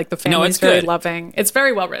other, and like the family's very loving. It's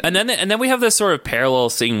very well written. And then we have this sort of parallel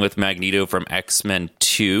scene with Magneto from X-Men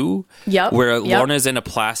 2. Where Lorna's in a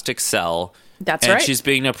plastic cell. That's right. And she's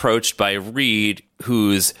being approached by Reed,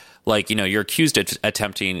 who's like, you know, you're accused of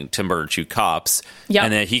attempting to murder 2 cops.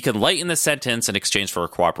 And then he can lighten the sentence in exchange for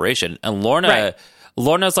cooperation. And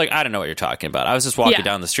Lorna's like, I don't know what you're talking about. I was just walking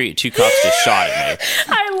down the street. 2 cops just shot at me.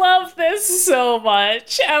 I love this so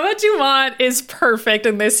much. Emma Dumont is perfect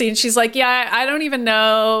in this scene. She's like, yeah, I don't even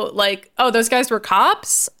know. Like, oh, those guys were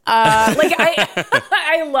cops?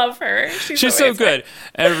 I love her. She's so good.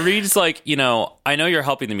 And Reed's like, you know, I know you're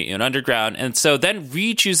helping the Mutant Underground. And so then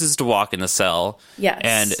Reed chooses to walk in the cell. Yes.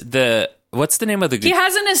 And the What's the name of the... He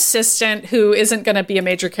has an assistant who isn't going to be a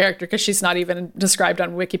major character because she's not even described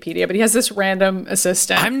on Wikipedia, but he has this random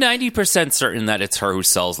assistant. I'm 90% certain that it's her who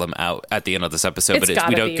sells them out at the end of this episode, we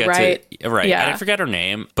don't get right? to... Right. Yeah. I forget her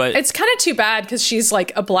name, but... It's kind of too bad because she's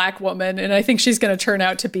like a black woman, and I think she's going to turn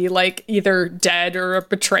out to be like either dead or a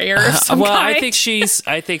betrayer of some kind. I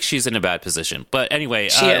think she's in a bad position. But anyway,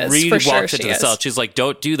 Reed walks into the cell. She's like,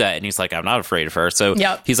 don't do that. And he's like, I'm not afraid of her. So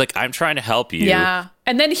he's like, I'm trying to help you. Yeah.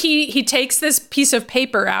 And then he takes this piece of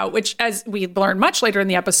paper out, which, as we learn much later in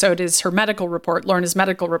the episode, is her medical report, Lorna's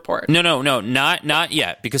medical report. No, not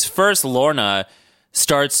yet. Because first Lorna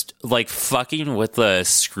starts like fucking with the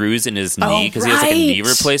screws in his knee because he has like a knee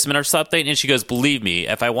replacement or something. And she goes, believe me,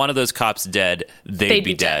 if I wanted those cops dead, they'd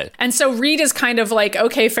be dead. And so Reed is kind of like,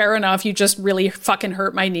 okay, fair enough. You just really fucking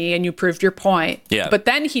hurt my knee and you proved your point. Yeah. But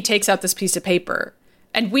then he takes out this piece of paper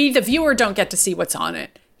and we, the viewer, don't get to see what's on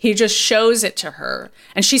it. He just shows it to her,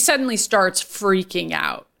 and she suddenly starts freaking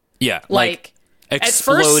out. Yeah, like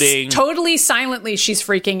exploding. At first, totally silently, she's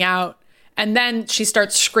freaking out, and then she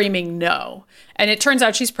starts screaming no. And it turns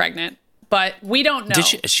out she's pregnant, but we don't know.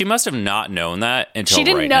 She must have not known that until she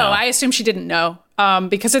didn't right know. Now. I assume she didn't know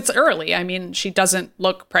because it's early. I mean, she doesn't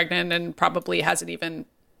look pregnant and probably hasn't even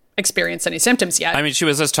experienced any symptoms yet. I mean, she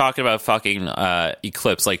was just talking about fucking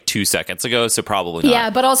Eclipse like 2 seconds ago, so probably not. Yeah,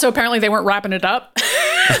 but also apparently they weren't wrapping it up.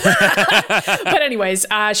 But anyways,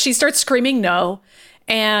 she starts screaming no,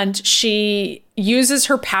 and she uses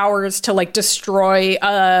her powers to like destroy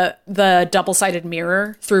the double-sided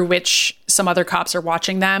mirror through which some other cops are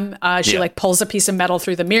watching them. She like pulls a piece of metal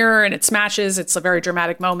through the mirror and it smashes. It's a very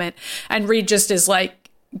dramatic moment. And Reed just is like,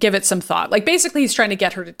 give it some thought. Like basically he's trying to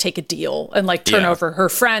get her to take a deal and like turn over her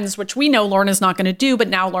friends, which we know Lorna's not going to do, but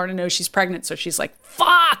now Lorna knows she's pregnant. So she's like,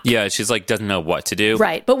 fuck. Yeah. She's like, doesn't know what to do.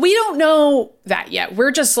 Right. But we don't know that yet.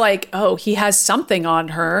 We're just like, oh, he has something on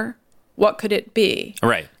her. What could it be?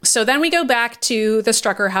 Right. So then we go back to the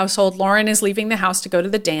Strucker household. Lauren is leaving the house to go to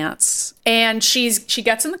the dance and she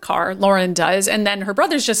gets in the car. Lauren does. And then her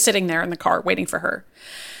brother's just sitting there in the car waiting for her.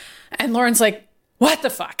 And Lauren's like, what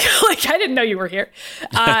the fuck? Like, I didn't know you were here.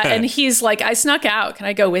 And he's like, I snuck out. Can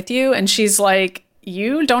I go with you? And she's like,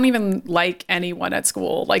 you don't even like anyone at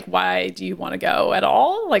school. Like, why do you want to go at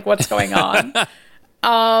all? Like, what's going on?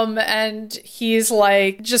 And he's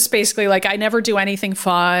like, just basically like, I never do anything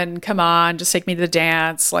fun. Come on, just take me to the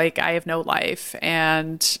dance. Like, I have no life.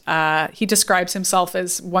 And he describes himself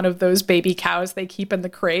as one of those baby cows they keep in the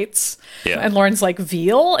crates. Yeah. And Lauren's like,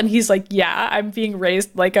 veal? And he's like, yeah, I'm being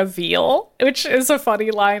raised like a veal, which is a funny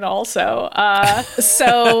line also.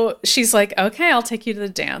 So she's like, okay, I'll take you to the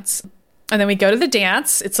dance. And then we go to the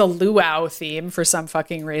dance. It's a luau theme for some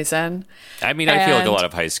fucking reason. I mean, I feel like a lot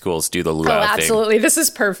of high schools do the luau thing. Absolutely. This is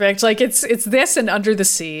perfect. Like it's this and Under the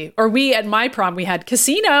Sea. Or we, at my prom, we had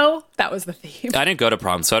casino. That was the theme. I didn't go to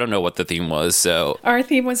prom, so I don't know what the theme was. So our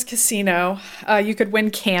theme was casino. You could win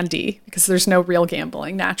candy because there's no real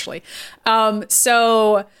gambling, naturally.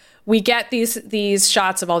 So we get these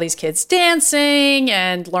shots of all these kids dancing,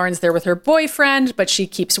 and Lauren's there with her boyfriend, but she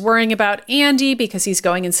keeps worrying about Andy because he's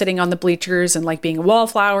going and sitting on the bleachers and like being a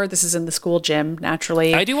wallflower. This is in the school gym,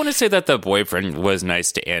 naturally. I do want to say that the boyfriend was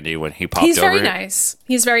nice to Andy when he popped over. He's very nice.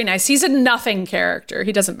 He's very nice. He's a nothing character.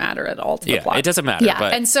 He doesn't matter at all to the plot. It doesn't matter. Yeah,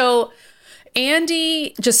 and so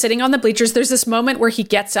Andy just sitting on the bleachers, there's this moment where he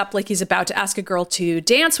gets up like he's about to ask a girl to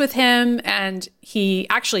dance with him, and he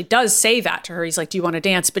actually does say that to her. He's like, do you want to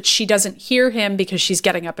dance? But she doesn't hear him because she's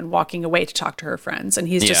getting up and walking away to talk to her friends. And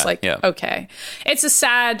he's just like, okay. It's a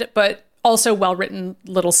sad but also well-written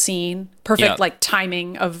little scene. Perfect like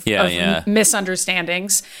timing of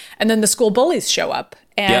misunderstandings. And then the school bullies show up,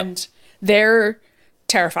 and they're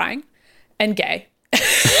terrifying and gay.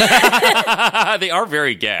 They are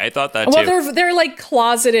very gay. I thought that too. Well, they're like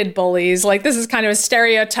closeted bullies. Like this is kind of a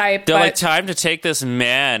stereotype. They're like, time to take this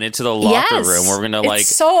man into the locker room. We're gonna like.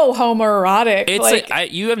 It's so homoerotic. It's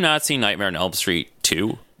like you have not seen Nightmare on Elm Street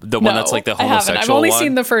 2? The one that's like the homosexual one? I've only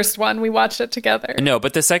seen the first one. We watched it together. No,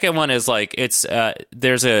 but the second one is like, it's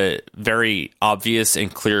there's a very obvious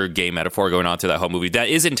and clear gay metaphor going on through that whole movie that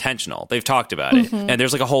is intentional. They've talked about it. And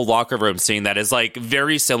there's like a whole locker room scene that is like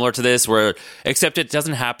very similar to this, where except it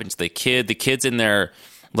doesn't happen to the kid. The kid's in there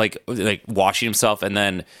like washing himself, and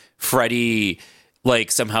then Freddy like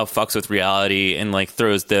somehow fucks with reality and like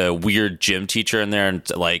throws the weird gym teacher in there and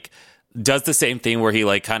like does the same thing where he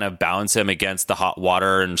like kind of bounds him against the hot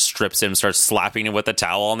water and strips him, starts slapping him with a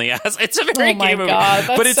towel on the ass. It's a very gay movie. God,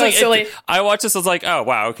 that's but it's so like silly. I watched this, I was like, oh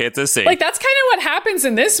wow, okay, it's this scene. Like that's kind of what happens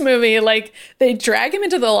in this movie. Like they drag him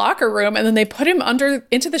into the locker room and then they put him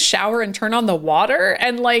into the shower and turn on the water.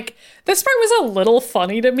 And like this part was a little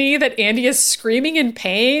funny to me that Andy is screaming in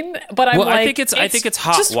pain. But I'm I think it's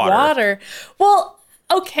hot just water. Well,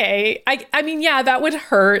 okay. I mean, yeah, that would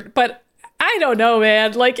hurt, but I don't know,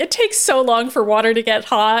 man. Like, it takes so long for water to get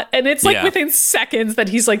hot, and it's like within seconds that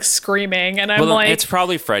he's like screaming, and I'm like, it's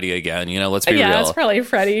probably Freddy again. You know, let's be real. Yeah, it's probably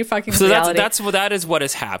Freddy. Fucking so reality. that is what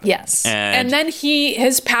has happened. Yes, and then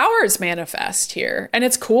his powers manifest here, and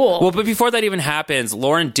it's cool. Well, but before that even happens,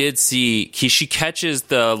 Lauren did see she catches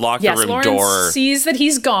the locker room Lauren door. Sees that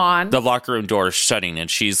he's gone. The locker room door is shutting, and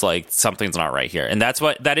she's like, something's not right here, and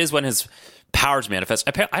that is when his powers manifest.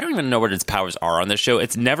 I don't even know what his powers are on this show.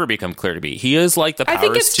 It's never become clear to me. He is like the powers I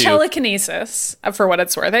think it's telekinesis, for what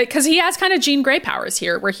it's worth. Because he has kind of Jean Grey powers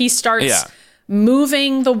here, where he starts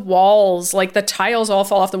moving the walls, like the tiles all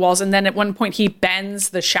fall off the walls, and then at one point he bends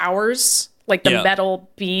the showers, like the metal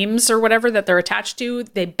beams or whatever that they're attached to.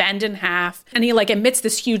 They bend in half, and he like emits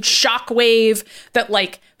this huge shock wave that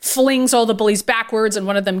like flings all the bullies backwards, and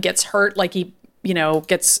one of them gets hurt, like he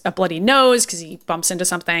gets a bloody nose because he bumps into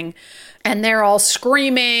something, and they're all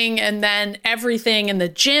screaming, and then everything in the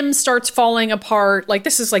gym starts falling apart. Like,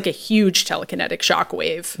 this is like a huge telekinetic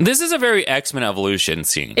shockwave. This is a very X-Men Evolution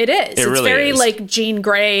scene. It is. It's really very is. like Jean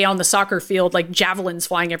Grey on the soccer field, like javelins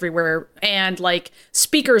flying everywhere, and like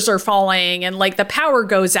speakers are falling, and like the power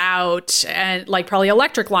goes out, and like probably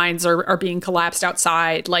electric lines are being collapsed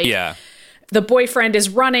outside. Like, the boyfriend is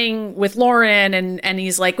running with Lauren, and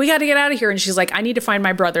he's like, we got to get out of here. And she's like, I need to find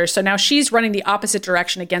my brother. So now she's running the opposite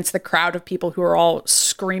direction against the crowd of people who are all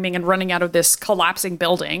screaming and running out of this collapsing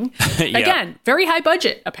building. Again, very high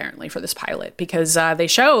budget, apparently, for this pilot, because they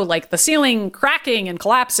show like the ceiling cracking and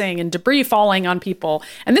collapsing and debris falling on people.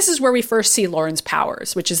 And this is where we first see Lauren's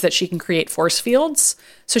powers, which is that she can create force fields.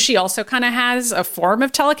 So she also kind of has a form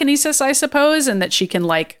of telekinesis, I suppose, and that she can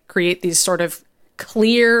like create these sort of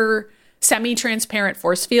clear, semi-transparent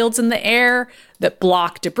force fields in the air that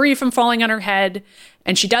block debris from falling on her head.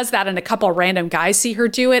 And she does that, and a couple of random guys see her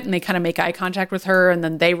do it, and they kind of make eye contact with her, and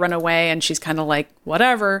then they run away, and she's kind of like,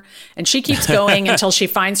 whatever. And she keeps going until she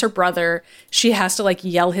finds her brother. She has to like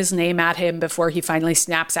yell his name at him before he finally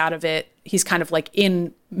snaps out of it. He's kind of like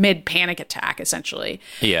in mid-panic attack, essentially.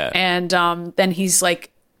 Yeah. And then he's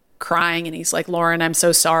like crying, and he's like, Lauren, I'm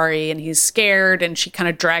so sorry. And he's scared, and she kind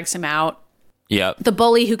of drags him out. Yep. The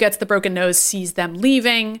bully who gets the broken nose sees them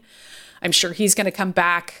leaving. I'm sure he's going to come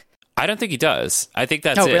back. I don't think he does. I think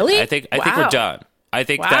that's it. Really? I think we're done. I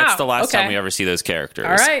think that's the last time we ever see those characters.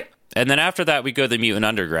 All right. And then after that, we go to the Mutant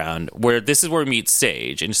Underground, where this is where we meet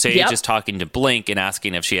Sage. And Sage is talking to Blink and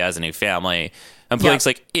asking if she has any family. And Blink's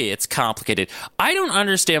like, it's complicated. I don't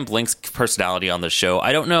understand Blink's personality on the show.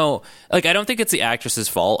 I don't know. Like, I don't think it's the actress's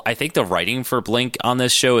fault. I think the writing for Blink on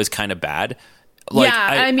this show is kind of bad. Like,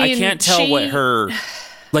 I mean, I can't tell what her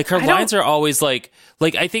lines are always like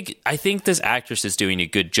I think this actress is doing a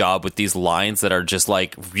good job with these lines that are just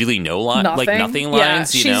like really no line, like nothing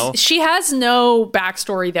lines, you know? She has no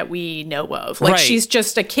backstory that we know of. Like, she's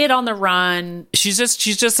just a kid on the run. She's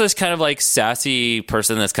just this kind of like sassy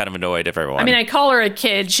person that's kind of annoyed at everyone. I mean, I call her a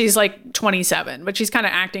kid. She's like 27, but she's kind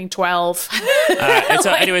of acting 12. And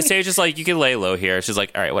so anyway, Sage is like, you can lay low here. She's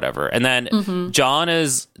like, all right, whatever. And then John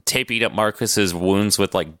is taping up Marcus's wounds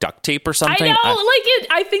with like duct tape or something. I know,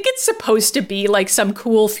 I think it's supposed to be like some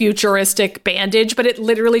cool futuristic bandage, but it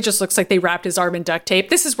literally just looks like they wrapped his arm in duct tape.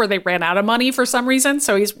 This is where they ran out of money for some reason,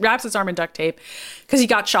 so he wraps his arm in duct tape because he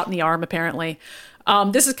got shot in the arm, apparently.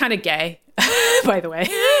 This is kind of gay. By the way,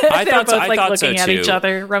 I thought looking so at too. Each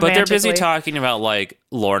other romantically. But they're busy talking about like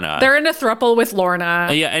Lorna. They're in a throuple with Lorna.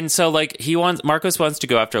 Yeah, and so like Marcus wants to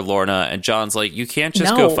go after Lorna, and John's like, you can't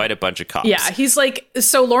just go fight a bunch of cops. Yeah, he's like,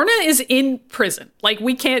 so Lorna is in prison. Like,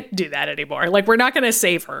 we can't do that anymore. Like, we're not going to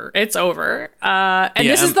save her. It's over.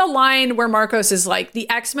 This is the line where Marcos is like, the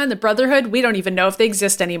X-Men, the Brotherhood, we don't even know if they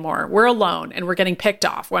exist anymore. We're alone, and we're getting picked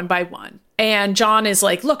off one by one. And John is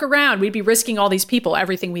like, look around. We'd be risking all these people,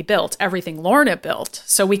 everything we built, everything Lorna built.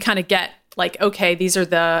 So we kind of get like, okay, these are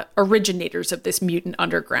the originators of this mutant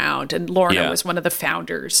underground. And Lorna was one of the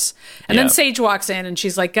founders. And then Sage walks in and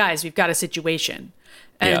she's like, guys, we've got a situation.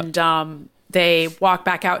 And they walk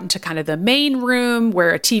back out into kind of the main room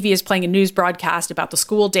where a TV is playing a news broadcast about the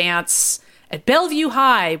school dance at Bellevue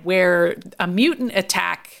High, where a mutant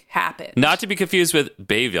attack happened. Not to be confused with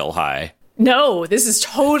Bayville High. No, this is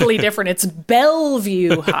totally different. It's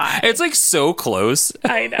Bellevue High. It's like so close.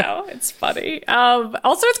 I know. It's funny.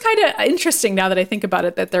 Also, it's kind of interesting now that I think about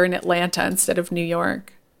it that they're in Atlanta instead of New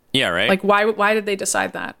York. Yeah, right. Like, why did they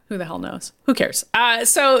decide that? Who the hell knows? Who cares?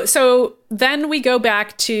 So then we go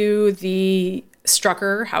back to the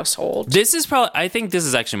Strucker household. I think this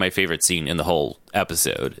is actually my favorite scene in the whole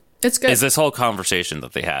episode. It's good. Is this whole conversation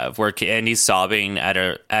that they have where Andy's sobbing at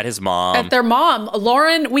his mom. At their mom.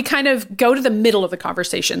 Lauren, we kind of go to the middle of the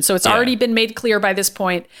conversation. So it's already been made clear by this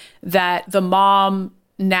point that the mom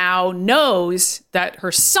now knows that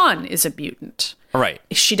her son is a mutant. Right.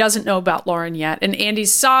 She doesn't know about Lauren yet. And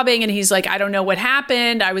Andy's sobbing and he's like, I don't know what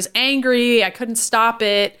happened. I was angry. I couldn't stop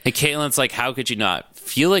it. And Caitlin's like, how could you not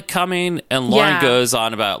feel it coming? And Lauren goes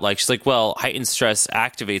on about she's like, well, heightened stress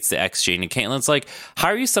activates the X gene. And Caitlin's like, how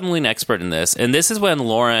are you suddenly an expert in this? And this is when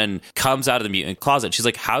Lauren comes out of the mutant closet. She's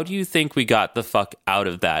like, how do you think we got the fuck out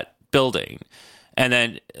of that building? And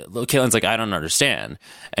then Caitlin's like, I don't understand.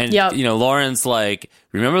 And, Lauren's like,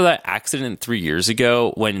 remember that accident 3 years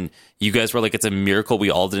ago when you guys were like, it's a miracle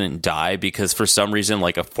we all didn't die because for some reason,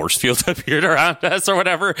 like a force field appeared around us or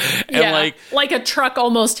whatever. And like a truck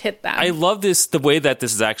almost hit them. I love the way that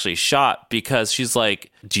this is actually shot because she's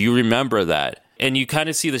like, do you remember that? And you kind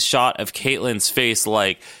of see the shot of Caitlin's face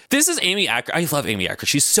like, this is Amy Acker. I love Amy Acker.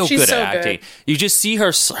 She's so good at acting. You just see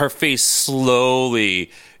her face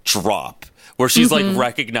slowly drop. Where she's like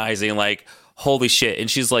recognizing like, holy shit.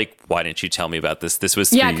 And she's like, why didn't you tell me about this? This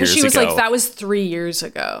was 3 years ago. Yeah, because she was like, that was 3 years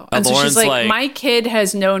ago. And so she's like, my kid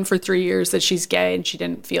has known for 3 years that she's gay and she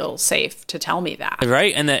didn't feel safe to tell me that.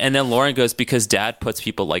 Right. And then Lauren goes, because dad puts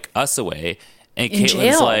people like us away. And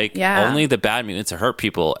Caitlin's like, only the bad mutants hurt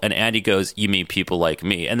people. And Andy goes, you mean people like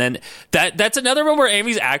me? And then that's another one where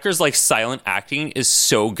Amy's actor's like silent acting is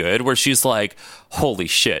so good where she's like, holy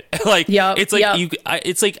shit. Like,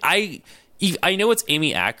 it's like, I know it's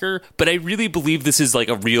Amy Acker, but I really believe this is like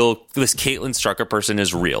this Caitlin Strucker person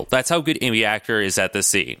is real. That's how good Amy Acker is at this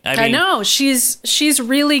scene. I know. She's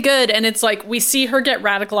really good. And it's like, we see her get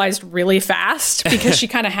radicalized really fast because she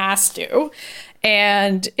kind of has to.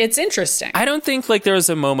 And it's interesting. I don't think like there was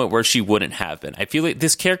a moment where she wouldn't have been. I feel like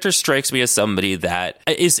this character strikes me as somebody that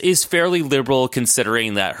is fairly liberal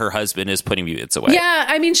considering that her husband is putting mutants away. Yeah,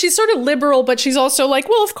 I mean, she's sort of liberal, but she's also like,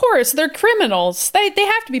 well, of course, they're criminals. They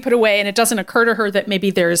have to be put away. And it doesn't occur to her that maybe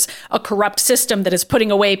there's a corrupt system that is putting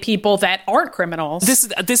away people that aren't criminals.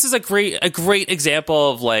 This is a great example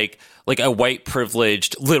of like a white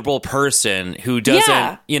privileged liberal person who doesn't,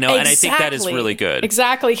 exactly. And I think that is really good.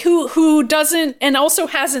 Exactly. Who doesn't and also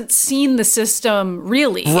hasn't seen the system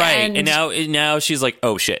really. Right. And now she's like,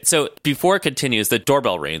 oh shit. So before it continues, the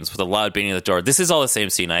doorbell rings with a loud banging at the door. This is all the same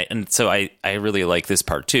scene. And so I really like this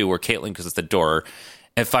part too, where Caitlin goes at the door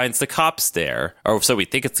and finds the cops there, or so we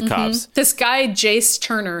think it's the cops. This guy, Jace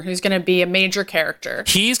Turner, who's going to be a major character.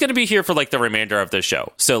 He's going to be here for like the remainder of the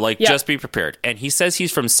show. So just be prepared. And he says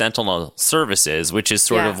he's from Sentinel Services, which is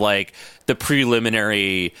sort of like the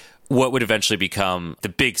preliminary, what would eventually become the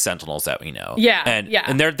big Sentinels that we know. Yeah.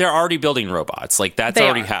 And they're already building robots. Like that's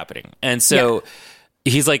already happening. And so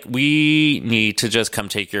he's like, we need to just come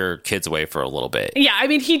take your kids away for a little bit. Yeah, I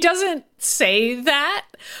mean, he doesn't say that,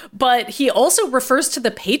 but he also refers to the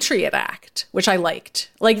Patriot Act, which I liked.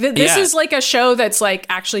 Like, this is like a show that's like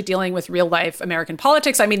actually dealing with real life American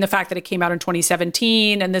politics. I mean, the fact that it came out in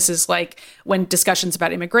 2017, and this is like when discussions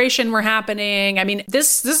about immigration were happening. I mean,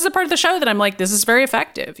 this is a part of the show that I'm like, this is very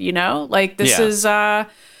effective, Like, this is...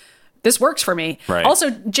 this works for me. Right. Also,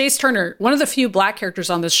 Jace Turner, one of the few black characters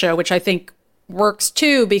on this show, which I think works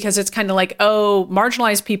too, because it's kind of like, oh,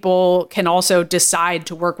 marginalized people can also decide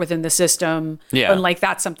to work within the system. Yeah. And like,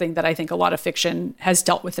 that's something that I think a lot of fiction has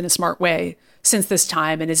dealt with in a smart way since this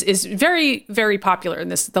time, and is very, very popular in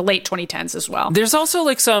the late 2010s as well. There's also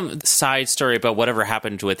like some side story about whatever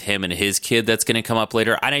happened with him and his kid that's going to come up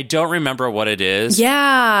later, and I don't remember what it is.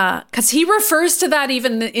 Yeah, because he refers to that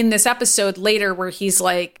even in this episode later, where he's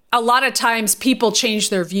like, a lot of times people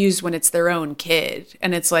change their views when it's their own kid,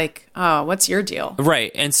 and it's like, oh, what's your deal?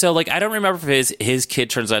 Right. And so like, I don't remember if his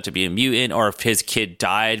kid turns out to be a mutant or if his kid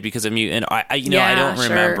died because of mutant. I don't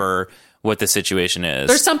remember what the situation is.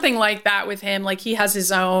 There's something like that with him. Like, he has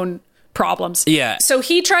his own problems. Yeah. So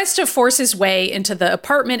he tries to force his way into the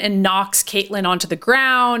apartment and knocks Caitlin onto the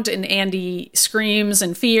ground, and Andy screams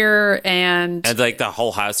in fear, and like the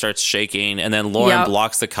whole house starts shaking, and then Lauren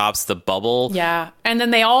blocks the cops, the bubble. Yeah. And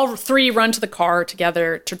then they all three run to the car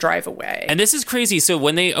together to drive away. And this is crazy. So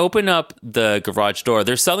when they open up the garage door,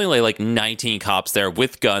 there's suddenly like 19 cops there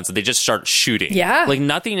with guns, and they just start shooting. Yeah. Like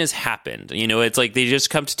nothing has happened. It's like they just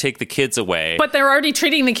come to take the kids away. But they're already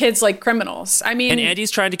treating the kids like criminals. I mean, and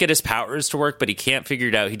Andy's trying to get his power powers to work, but he can't figure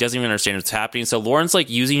it out. He doesn't even understand what's happening. So Lauren's like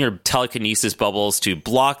using her telekinesis bubbles to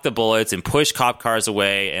block the bullets and push cop cars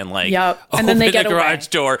away and like and then they get the garage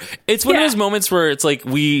door. It's one of those moments where it's like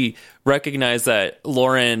we recognize that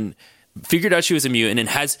Lauren figured out she was a mutant and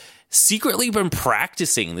has secretly been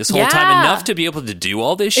practicing this whole time enough to be able to do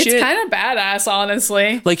all this shit. It's kind of badass,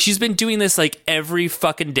 honestly. Like, she's been doing this like every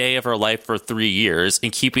fucking day of her life for 3 years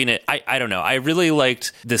and keeping it. I don't know. I really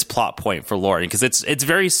liked this plot point for Lauren because it's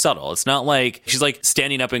very subtle. It's not like she's like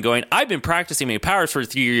standing up and going, I've been practicing my powers for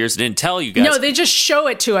 3 years and didn't tell you guys. No, they just show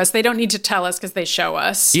it to us. They don't need to tell us because they show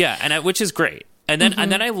us. Yeah, and which is great. And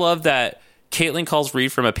then I love that Caitlin calls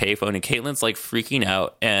Reed from a payphone, and Caitlin's like freaking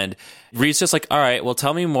out, and Reed's just like, all right, well,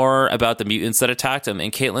 tell me more about the mutants that attacked them.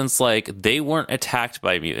 And Caitlin's like, they weren't attacked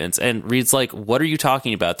by mutants. And Reed's like, what are you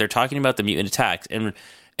talking about? They're talking about the mutant attacks. And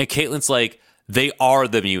Caitlin's like, they are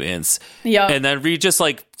the mutants. Yeah. And then Reed just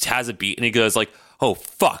like has a beat, and he goes like, oh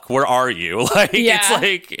fuck, where are you? Like, it's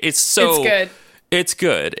like, it's good. It's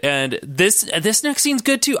good. And this next scene's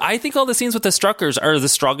good too. I think all the scenes with the Struckers are the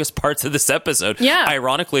strongest parts of this episode. Yeah.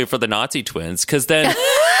 Ironically, for the Nazi twins, because then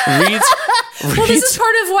Reed's well, this is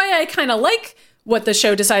part of why I kind of like what the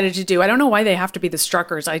show decided to do. I don't know why they have to be the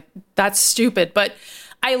Struckers. That's stupid. But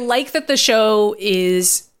I like that the show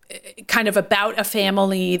is kind of about a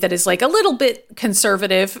family that is like a little bit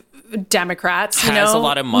conservative Democrats, has a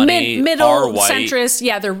lot of money, middle centrist.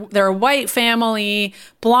 Yeah, they're a white family,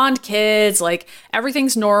 blonde kids, like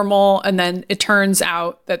everything's normal, and then it turns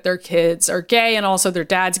out that their kids are gay, and also their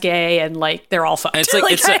dad's gay, and like they're all fucked. It's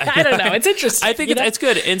like, I don't know. It's interesting. I think it's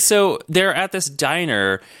good. And so they're at this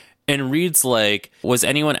diner, and Reed's like, "Was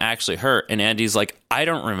anyone actually hurt?" And Andy's like, "I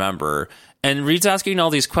don't remember." And Reed's asking all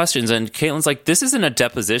these questions, and Caitlin's like, "This isn't a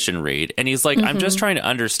deposition, Reed." And he's like, "I'm just trying to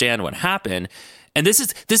understand what happened." And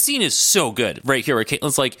this scene is so good right here, where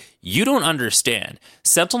Caitlin's like, you don't understand.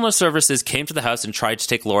 Sentinel Services came to the house and tried to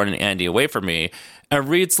take Lauren and Andy away from me. And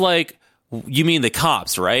Reed's like, you mean the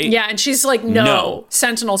cops, right? Yeah, and she's like, no.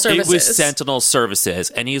 Sentinel Services. It was Sentinel Services.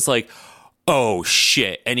 And he's like, oh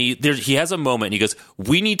shit. And he has a moment and he goes,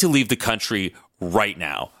 we need to leave the country right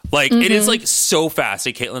now. Like, it is like so fast.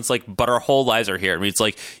 And Caitlin's like, but our whole lives are here. And Reed's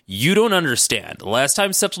like, you don't understand. The last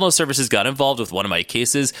time Sentinel Services got involved with one of my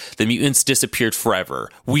cases, the mutants disappeared forever.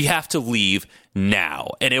 We have to leave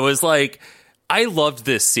now. And it was like, I loved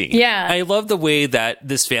this scene. Yeah. I love the way that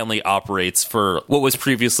this family operates for what was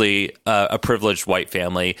previously a privileged white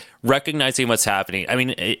family, recognizing what's happening. I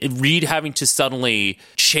mean, Reed having to suddenly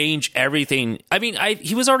change everything. I mean,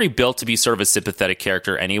 he was already built to be sort of a sympathetic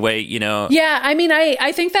character anyway, you know? Yeah, I mean,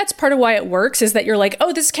 I think that's part of why it works, is that you're like,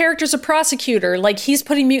 oh, this character's a prosecutor. Like, he's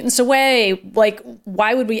putting mutants away. Like,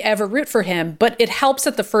 why would we ever root for him? But it helps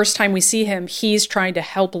that the first time we see him, he's trying to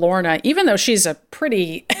help Lorna, even though she's a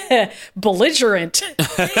pretty belligerent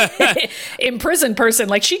imprisoned person.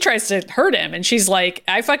 Like, she tries to hurt him, and she's like,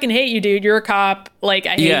 I fucking hate you, dude. You're a cop. Like,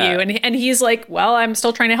 I hate you. And he's like, well, I'm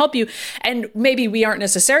still trying to help you. And maybe we aren't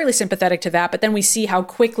necessarily sympathetic to that, but then we see how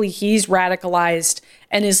quickly he's radicalized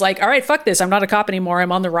and is like, all right, fuck this. I'm not a cop anymore.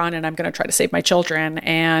 I'm on the run, and I'm going to try to save my children.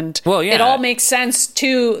 And it all makes sense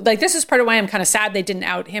too. Like, this is part of why I'm kind of sad they didn't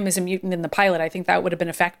out him as a mutant in the pilot. I think that would have been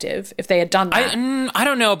effective if they had done that. I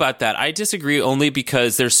don't know about that. I disagree, only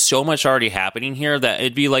because there's so much already happening here that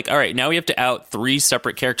it'd be like, all right, now we have to out 3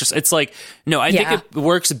 separate characters. It's like, no, I think it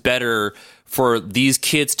works better for these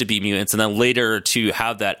kids to be mutants and then later to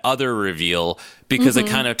have that other reveal, because it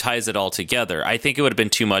kind of ties it all together. I think it would have been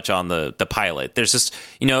too much on the pilot. There's just,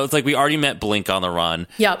 it's like we already met Blink on the run.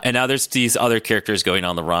 Yep. And now there's these other characters going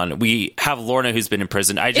on the run. We have Lorna, who's been in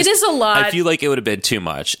prison. It is a lot. I feel like it would have been too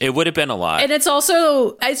much. It would have been a lot. And it's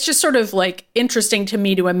just sort of like interesting to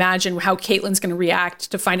me to imagine how Caitlin's going to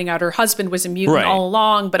react to finding out her husband was a mutant all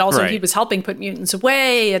along, but also he was helping put mutants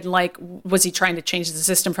away. And like, was he trying to change the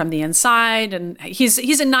system from the inside? And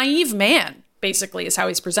he's a naive man, basically, is how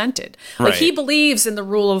he's presented. Like, he believes in the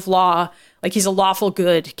rule of law, like he's a lawful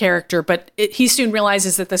good character, but he soon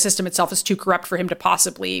realizes that the system itself is too corrupt for him to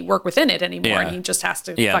possibly work within it anymore, and he just has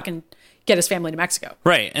to fucking get his family to Mexico.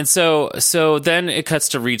 Right. And so then it cuts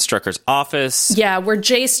to Reed Strucker's office. Yeah, where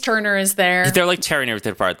Jace Turner is there. They're like tearing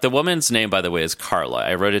everything apart. The woman's name, by the way, is Carla.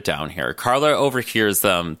 I wrote it down here. Carla overhears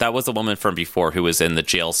them. That was the woman from before who was in the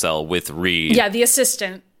jail cell with Reed. Yeah, the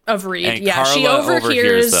assistant of Reed. And yeah, Carla she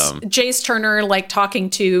overhears them. Jace Turner like talking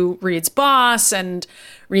to Reed's boss, and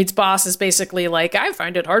Reed's boss is basically like, I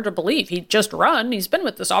find it hard to believe he'd just run. He's been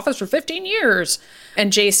with this office for 15 years.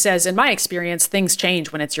 And Jace says, in my experience, things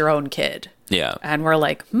change when it's your own kid. Yeah. And we're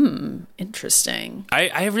like, interesting.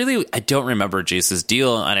 I don't remember Jace's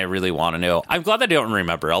deal, and I really want to know. I'm glad that I don't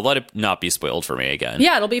remember. I'll let it not be spoiled for me again.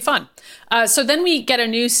 Yeah, it'll be fun. So then we get a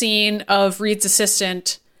new scene of Reed's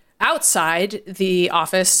assistant outside the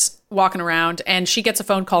office walking around, and she gets a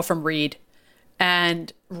phone call from Reed.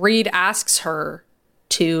 And Reed asks her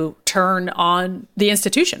to turn on the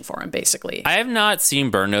institution for him, basically. I have not seen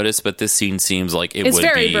Burn Notice, but this scene seems like it would be... It's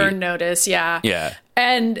very Burn Notice, yeah. Yeah.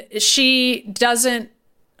 And she doesn't...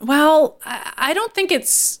 Well, I don't think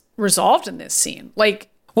it's resolved in this scene. Like...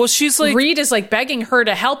 Well, she's like... Reed is like begging her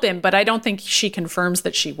to help him, but I don't think she confirms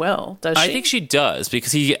that she will, does she? I think she does,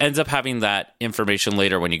 because he ends up having that information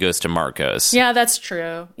later when he goes to Marcos. Yeah, that's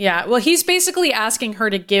true. Yeah. Well, he's basically asking her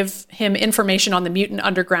to give him information on the mutant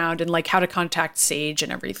underground and like how to contact Sage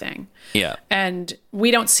and everything. Yeah. And we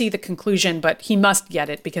don't see the conclusion, but he must get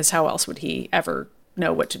it, because how else would he ever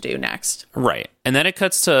know what to do next? Right. And then it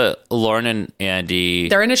cuts to Lauren and Andy.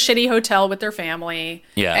 They're in a shitty hotel with their family.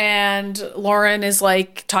 Yeah. And Lauren is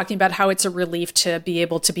like talking about how it's a relief to be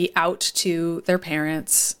able to be out to their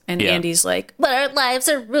parents. And Andy's like, but our lives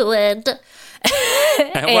are ruined.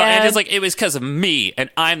 Andy's like, it was because of me and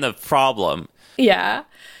I'm the problem. Yeah.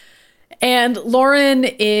 And Lauren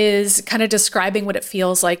is kind of describing what it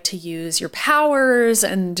feels like to use your powers,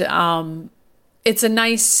 and it's a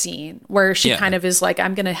nice scene where she kind of is like,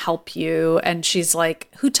 I'm going to help you. And she's like,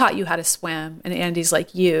 who taught you how to swim? And Andy's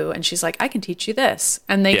like, you. And she's like, I can teach you this.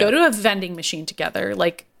 And they go to a vending machine together,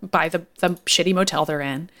 like by the shitty motel they're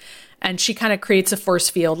in. And she kind of creates a force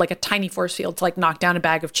field, like a tiny force field to like knock down a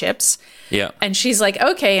bag of chips. Yeah. And she's like,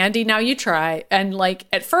 okay, Andy, now you try. And like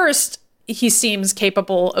at first, he seems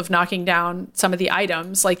capable of knocking down some of the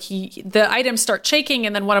items. Like the items start shaking,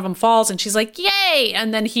 and then one of them falls, and she's like, yay!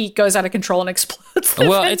 And then he goes out of control and explodes.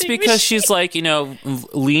 Well, it's because she's like,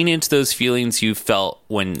 lean into those feelings you felt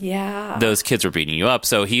when those kids were beating you up.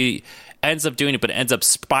 So he ends up doing it, but it ends up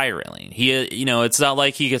spiraling. He, it's not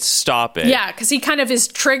like he gets to stop it. Yeah, because he kind of is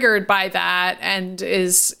triggered by that and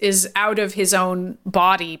is out of his own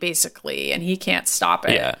body, basically, and he can't stop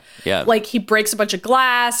it. Yeah, yeah. Like, he breaks a bunch of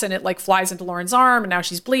glass, and it, like, flies into Lauren's arm, and now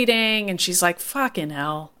she's bleeding, and she's like, fucking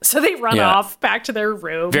hell. So they run off back to their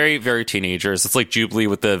room. Very, very teenagers. It's like Jubilee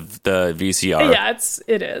with the VCR. Yeah,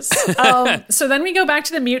 it is. So then we go back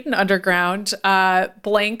to the mutant underground.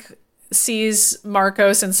 Blank sees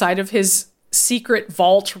Marcos inside of his secret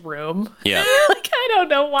vault room. Yeah. Like, I don't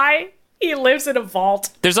know why he lives in a vault.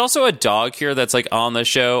 There's also a dog here that's like on the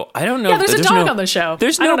show. I don't know. Yeah, there's a dog on the show.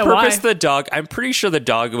 There's no purpose to the dog. I'm pretty sure the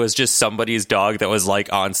dog was just somebody's dog that was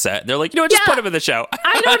like on set. They're like, just put him in the show.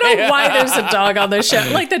 I don't know why there's a dog on the show.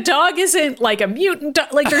 Like, the dog isn't like a mutant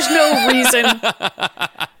dog. Like, there's no reason.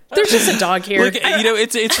 There's just a dog here. Like,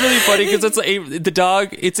 it's really funny because the dog.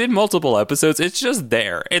 It's in multiple episodes. It's just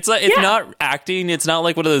there. It's like it's not acting. It's not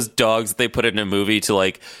like one of those dogs that they put in a movie to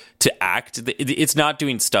act. It's not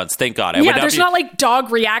doing stunts. Thank God. There's not like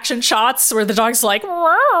dog reaction shots where the dog's like.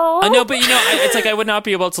 I know, but it's like I would not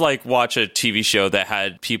be able to like watch a TV show that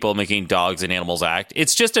had people making dogs and animals act.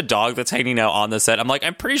 It's just a dog that's hanging out on the set. I'm like,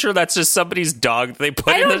 I'm pretty sure that's just somebody's dog that they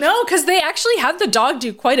put. I don't know, because they actually have the dog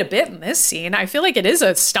do quite a bit in this scene. I feel like it is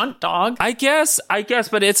a stunt dog. I guess,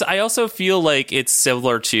 but I also feel like it's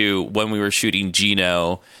similar to when we were shooting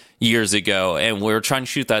Gino years ago, and we were trying to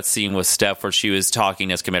shoot that scene with Steph where she was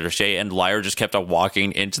talking as Commander Shea, and Lyra just kept on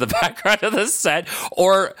walking into the background of the set,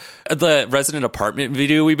 or the resident apartment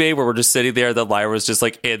video we made where we're just sitting there, that Lyra was just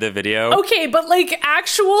like in the video. Okay, but like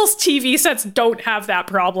actual TV sets don't have that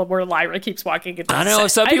problem where Lyra keeps walking into the set. I know,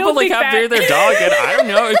 some people like have their dog, and I don't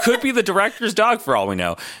know, it could be the director's dog for all we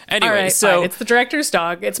know. Anyway, all right, fine. It's the director's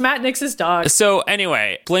dog. It's Matt Nix's dog. So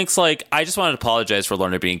anyway, Blink's like, I just wanted to apologize for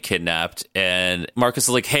Lorna being kidnapped, and Marcus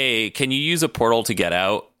is like, hey, can you use a portal to get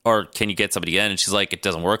out? Or can you get somebody in? And she's like, it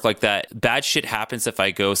doesn't work like that. Bad shit happens if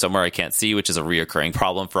I go somewhere I can't see, which is a reoccurring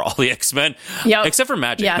problem for all the X-Men. Yep. Except for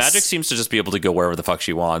Magic. Yes. Magic seems to just be able to go wherever the fuck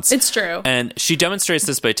she wants. It's true. And she demonstrates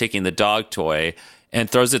this by taking the dog toy and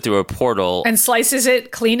throws it through a portal. And slices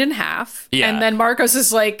it clean in half. Yeah. And then Marcos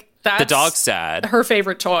is like, that's the dog's sad. Her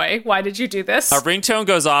favorite toy. Why did you do this? A ringtone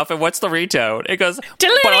goes off, and what's the ringtone? It goes...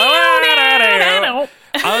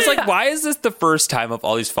 I was like, why is this the first time of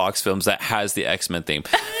all these Fox films that has the X-Men theme?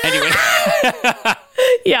 Anyway.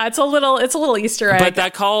 Yeah, it's a little Easter egg. But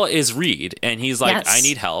that call is Reed, and he's like, I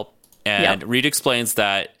need help. And Reed explains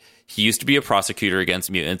that he used to be a prosecutor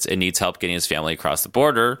against mutants and needs help getting his family across the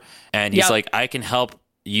border. And he's like, I can help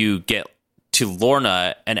you get to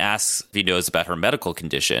Lorna and asks if he knows about her medical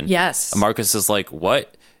condition. Yes. And Marcus is like,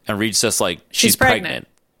 what? And Reed's just like, she's pregnant.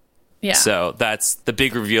 Yeah. So that's the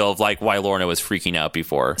big reveal of like why Lorna was freaking out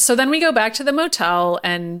before. So then we go back to the motel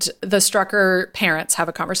and the Strucker parents have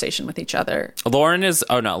a conversation with each other. Lauren is,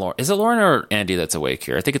 oh, not Lauren. Is it Lauren or Andy that's awake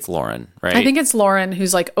here? I think it's Lauren, right? I think it's Lauren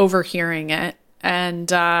who's like overhearing it.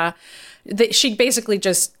 And she basically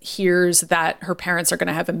just hears that her parents are going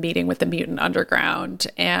to have a meeting with the mutant underground.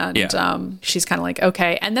 And she's kind of like,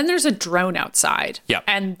 okay. And then there's a drone outside. Yeah.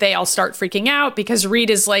 And they all start freaking out because Reed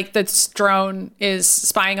is like, this drone is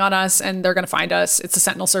spying on us and they're going to find us. It's a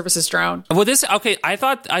Sentinel Services drone. Well, I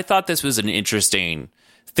thought this was an interesting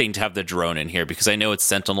thing to have the drone in here because I know it's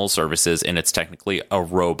Sentinel Services and it's technically a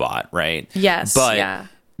robot, right? Yes. But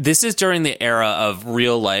this is during the era of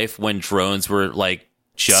real life when drones were like,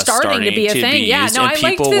 just starting to be a thing. Yeah, no, I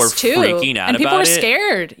liked this too. Freaking out and people about were it.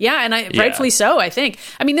 scared. Yeah, and rightfully so, I think.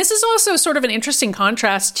 I mean, this is also sort of an interesting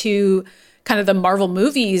contrast to kind of the Marvel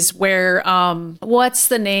movies where, what's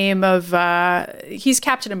the name of, he's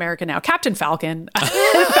Captain America now, Captain Falcon.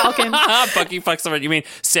 Falcon. Bucky fucks the bird. You mean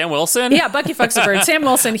Sam Wilson? Yeah, Bucky fucks the bird. Sam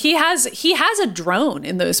Wilson, he has a drone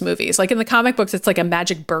in those movies. Like in the comic books, it's like a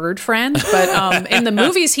magic bird friend. But in the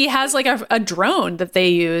movies, he has like a drone that they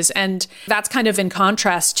use. And that's kind of in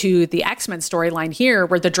contrast to the X-Men storyline here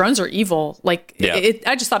where the drones are evil. Like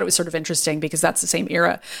I just thought it was sort of interesting because that's the same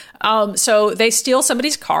era. So they steal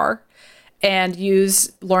somebody's car and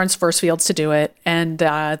use Lawrence Forcefields to do it. And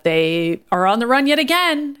they are on the run yet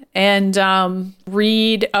again. And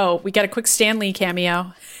Reed, we got a quick Stan Lee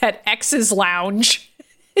cameo at X's Lounge.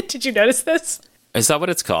 Did you notice this? Is that what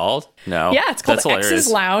it's called? No. Yeah, it's called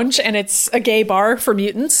X's Lounge, and it's a gay bar for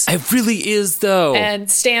mutants. It really is, though. And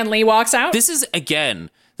Stan Lee walks out. This is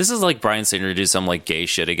like Bryan Singer do some like gay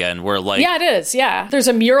shit again, where like... Yeah, it is, yeah. There's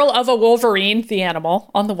a mural of a Wolverine, the animal,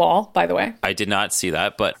 on the wall, by the way. I did not see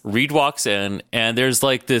that, but Reed walks in, and there's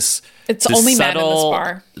like this... It's only men in this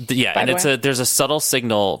bar. Yeah, and there's a subtle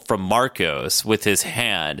signal from Marcos with his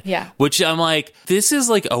hand. Yeah. Which I'm like, this is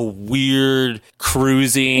like a weird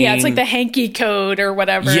cruising... Yeah, it's like the hanky code or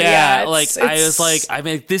whatever. Yeah,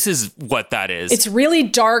 this is what that is. It's really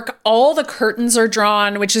dark. All the curtains are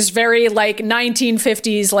drawn, which is very like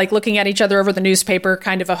 1950s, like looking at each other over the newspaper,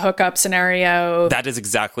 kind of a hookup scenario. That is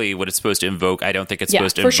exactly what it's supposed to invoke. I don't think it's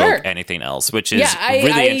supposed to invoke anything else, which is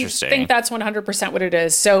really interesting. I think that's 100% what it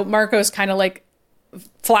is. So Marcos kind of like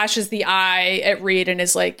flashes the eye at Reed and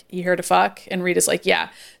is like, you here to fuck? And Reed is like, yeah.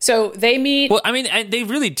 So they meet. Well, I mean, they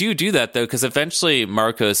really do that, though, because eventually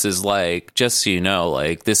Marcos is like, just so you know,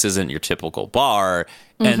 like, this isn't your typical bar.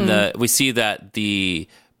 Mm-hmm. And we see that the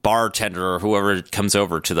bartender or whoever comes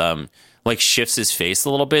over to them, like, shifts his face a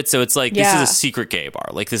little bit. So it's like, this is a secret gay bar.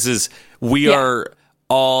 Like, this is, we're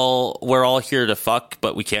all here to fuck,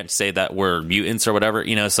 but we can't say that we're mutants or whatever,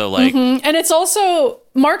 you know, so like... Mm-hmm. And it's also,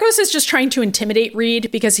 Marcos is just trying to intimidate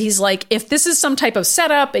Reed because he's like, if this is some type of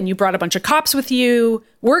setup and you brought a bunch of cops with you,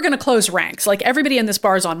 we're going to close ranks. Like, everybody in this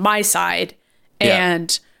bar is on my side,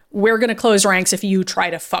 and we're going to close ranks if you try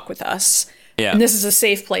to fuck with us. Yeah. And this is a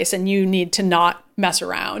safe place, and you need to not mess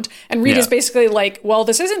around. And Reed is basically like, well,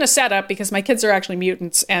 this isn't a setup because my kids are actually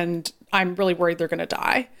mutants, and I'm really worried they're going to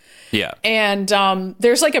die. Yeah. And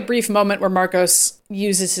there's like a brief moment where Marcos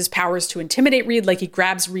uses his powers to intimidate Reed. Like he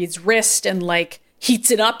grabs Reed's wrist and like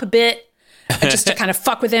heats it up a bit just to kind of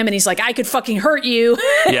fuck with him. And he's like, I could fucking hurt you.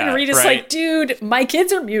 And Reed is like, dude, my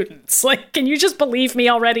kids are mutants. Like, can you just believe me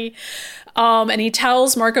already? And he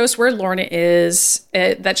tells Marcos where Lorna is,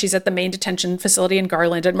 that she's at the main detention facility in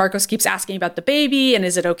Garland. And Marcos keeps asking about the baby and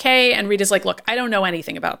is it okay? And Reed is like, look, I don't know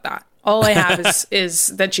anything about that. All I have is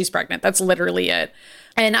that she's pregnant. That's literally it.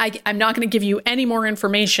 And I'm not going to give you any more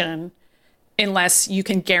information unless you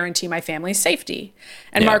can guarantee my family's safety.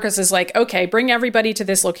 And Marcos is like, okay, bring everybody to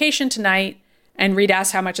this location tonight. And Reed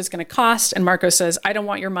asks how much it's going to cost. And Marcos says, I don't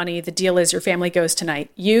want your money. The deal is your family goes tonight.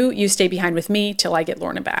 You stay behind with me till I get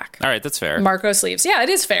Lorna back. All right, that's fair. Marcos leaves. Yeah, it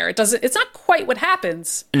is fair. It's not quite what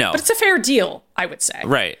happens. No. But it's a fair deal, I would say.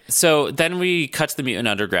 Right. So then we cut to the Mutant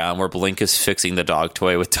Underground where Blink is fixing the dog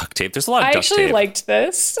toy with duct tape. There's a lot of duct tape. I actually liked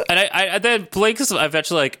this. And then Blink is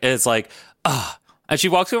eventually like, it's like, and she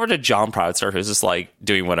walks over to John Proudster, who's just like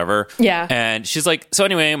doing whatever. Yeah. And she's like, so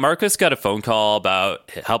anyway, Marcus got a phone call about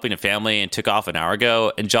helping a family and took off an hour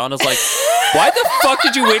ago. And John is like, why the fuck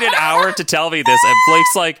did you wait an hour to tell me this? And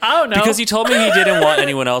Blake's like, oh, no. Because he told me he didn't want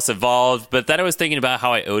anyone else involved. But then I was thinking about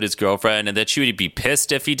how I owed his girlfriend and that she would be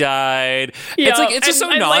pissed if he died. Yeah, it's just so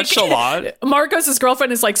nonchalant. Like, Marcos's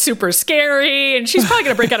girlfriend is like super scary and she's probably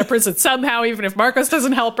going to break out of prison somehow, even if Marcos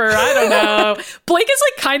doesn't help her. I don't know. Blake is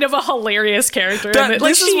like kind of a hilarious character.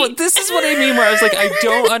 This is what I mean, where I was like, I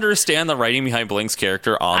don't understand the writing behind Blink's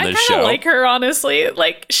character on this show. I like her, honestly.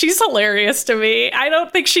 Like, she's hilarious to me. I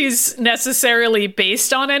don't think she's necessarily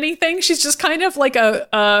based on anything. She's just kind of like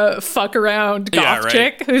a fuck around goth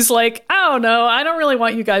chick who's like, I don't know, I don't really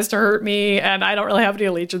want you guys to hurt me, and I don't really have any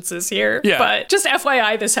allegiances here. Yeah. But just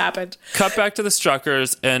FYI, this happened. Cut back to the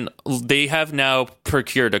Struckers, and they have now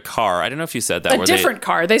procured a car. I don't know if you said that. A different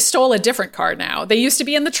car. They stole a different car now. They used to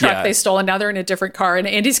be in the truck they stole, and now they're in a different car. And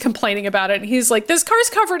Andy's complaining about it, and he's like, this car's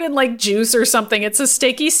covered in like juice or something. It's a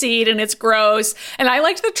sticky seed, and it's gross. And I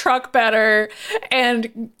liked the truck better.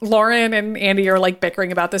 And Lauren and Andy are like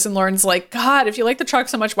bickering about this, and Lauren's like, God, if you like the truck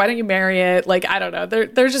so much, why don't you marry it? Like, I don't know.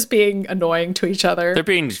 They're just being annoying to each other. They're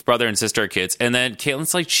being brother and sister kids. And then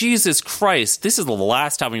Caitlin's like, Jesus Christ, this is the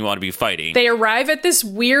last time we want to be fighting. They arrive at this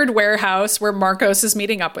weird warehouse where Marcos is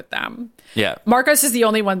meeting up with them. Yeah. Marcos is the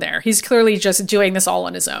only one there. He's clearly just doing this all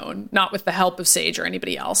on his own, not with the help of Sage or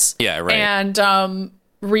anybody else. Yeah, right. And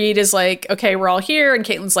Reed is like, okay, we're all here. And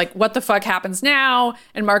Caitlin's like, what the fuck happens now?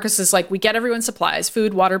 And Marcos is like, we get everyone supplies,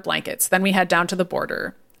 food, water, blankets. Then we head down to the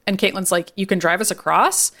border. And Caitlin's like, you can drive us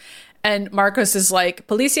across? And Marcos is like,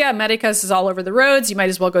 Policia Medicus is all over the roads. You might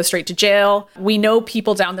as well go straight to jail. We know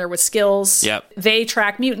people down there with skills. Yep. They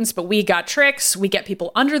track mutants, but we got tricks. We get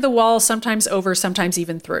people under the wall, sometimes over, sometimes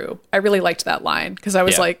even through. I really liked that line because I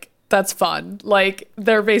was like, that's fun. Like,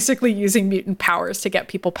 they're basically using mutant powers to get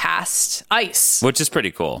people past ice. Which is pretty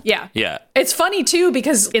cool. Yeah. Yeah. It's funny, too,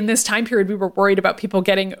 because in this time period, we were worried about people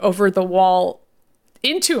getting over the wall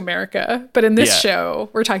into America, but in this show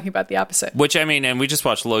we're talking about the opposite. Which, I mean, and we just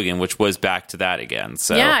watched Logan, which was back to that again.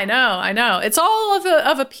 So yeah, I know it's all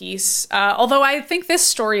of a piece, although I think this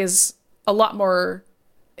story is a lot more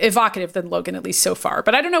evocative than Logan, at least so far,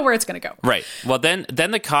 but I don't know where it's going to go. Right. Well, then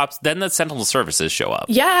the Sentinel services show up.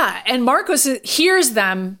 Yeah, and Marcos hears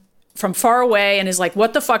them from far away and is like,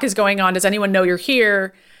 what the fuck is going on? Does anyone know you're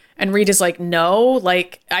here? And Reed is like, no,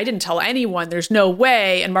 like, I didn't tell anyone. There's no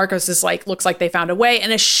way. And Marcos is like, looks like they found a way.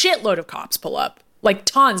 And a shitload of cops pull up. Like,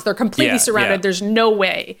 tons. They're completely surrounded. Yeah. There's no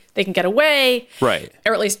way they can get away. Right.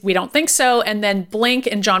 Or at least we don't think so. And then Blink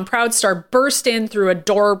and John Proudstar burst in through a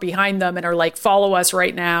door behind them and are like, follow us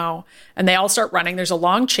right now. And they all start running. There's a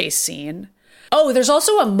long chase scene. Oh, there's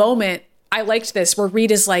also a moment, I liked this, where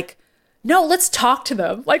Reed is like, no, let's talk to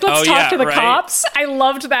them. Like, let's talk to the cops. I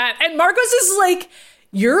loved that. And Marcos is like,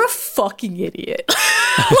 you're a fucking idiot.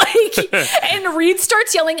 And Reed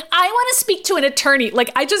starts yelling, I want to speak to an attorney.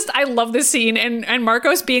 Like, I love this scene. And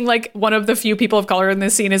Marcos being like one of the few people of color in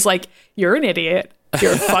this scene is like, you're an idiot.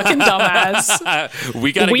 You're a fucking dumbass.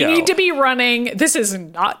 We need to be running. This is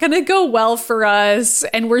not going to go well for us.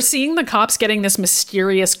 And we're seeing the cops getting this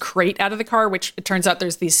mysterious crate out of the car, which it turns out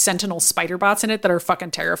there's these Sentinel spider bots in it that are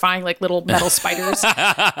fucking terrifying, like little metal spiders.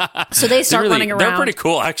 So they start running around. They're pretty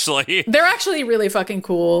cool, actually. They're actually really fucking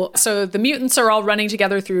cool. So the mutants are all running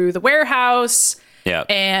together through the warehouse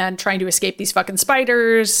and trying to escape these fucking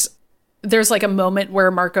spiders. There's like a moment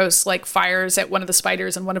where Marcos like fires at one of the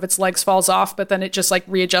spiders and one of its legs falls off, but then it just like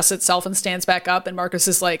readjusts itself and stands back up. And Marcos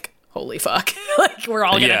is like, holy fuck, like we're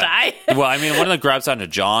all gonna die. Well, I mean, one of them grabs onto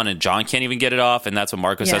John and John can't even get it off. And that's when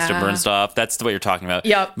Marcos has to burn stuff. That's the way you're talking about.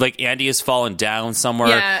 Yep. Like Andy is falling down somewhere.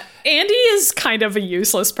 Yeah. Andy is kind of a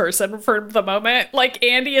useless person for the moment. Like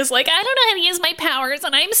Andy is like, I don't know how to use my powers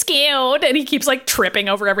and I'm scared. And he keeps like tripping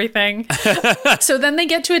over everything. So then they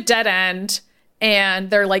get to a dead end. And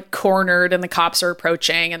they're like cornered and the cops are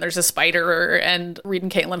approaching and there's a spider and Reed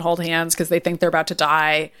and Caitlin hold hands because they think they're about to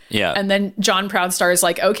die. Yeah. And then John Proudstar is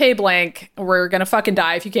like, okay, Blank, we're going to fucking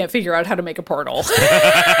die if you can't figure out how to make a portal.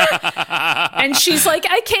 And she's like,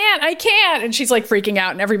 I can't. And she's like freaking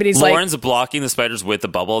out and everybody's Lauren's blocking the spiders with the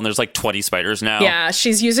bubble and there's like 20 spiders now. Yeah,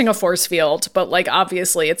 she's using a force field, but like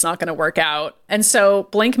obviously it's not going to work out. And so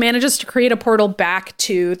Blink manages to create a portal back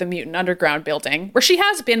to the mutant underground building where she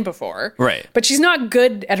has been before. Right. But she's not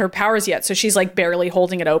good at her powers yet, so she's like barely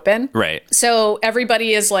holding it open. Right. So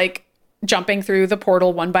everybody is like jumping through the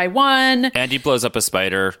portal one by one. Andy blows up a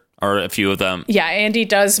spider, or a few of them. Yeah, Andy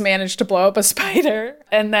does manage to blow up a spider.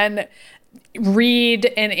 And then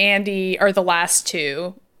Reed and Andy are the last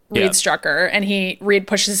two. Reed Strucker. And Reed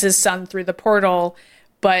pushes his son through the portal,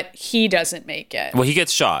 but he doesn't make it. Well, he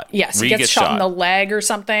gets shot. Yes, he gets shot in the leg or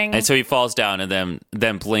something. And so he falls down, and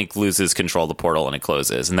then Blink loses control of the portal, and it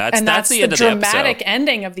closes. And that's the end of the episode. Dramatic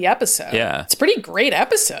ending of the episode. Yeah. It's a pretty great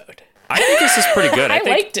episode. I think this is pretty good. I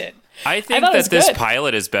liked it. I think that this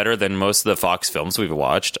pilot is better than most of the Fox films we've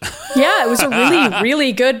watched. Yeah, it was a really,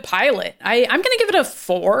 really good pilot. I'm going to give it a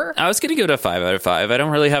 4. I was going to give it a 5 out of 5. I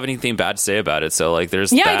don't really have anything bad to say about it. So, like,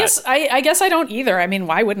 there's that. I guess I don't either. I mean,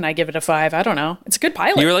 why wouldn't I give it a 5? I don't know. It's a good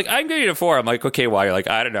pilot. You were like, I'm giving it a 4. I'm like, okay, why? You're like,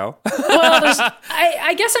 I don't know. Well,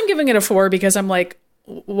 I guess I'm giving it a 4 because I'm like,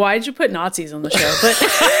 why'd you put Nazis on the show? But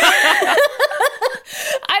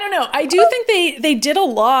I don't know. I do think they did a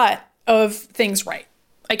lot of things right.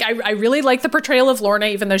 Like, I really like the portrayal of Lorna,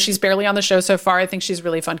 even though she's barely on the show so far. I think she's a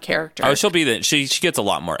really fun character. Oh, she gets a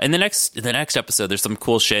lot more. And the next episode, there's some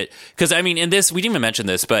cool shit. Because, I mean, in this, we didn't even mention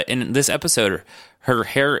this, but in this episode, her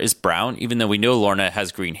hair is brown, even though we know Lorna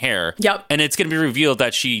has green hair. Yep. And it's going to be revealed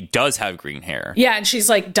that she does have green hair. Yeah, and she's,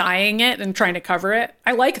 like, dyeing it and trying to cover it.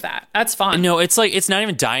 I like that. That's fun. No, it's like, it's not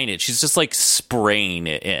even dyeing it. She's just, like, spraying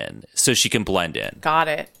it in so she can blend in. Got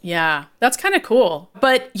it. Yeah. That's kind of cool.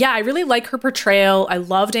 But, yeah, I really like her portrayal. I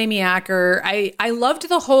loved Amy Acker. I loved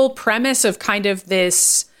the whole premise of kind of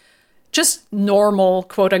this just normal,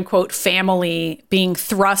 quote unquote, family being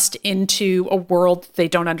thrust into a world they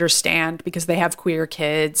don't understand because they have queer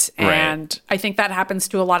kids. Right. And I think that happens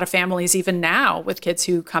to a lot of families even now with kids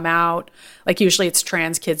who come out. Like, usually it's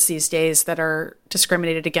trans kids these days that are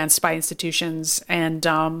discriminated against by institutions. And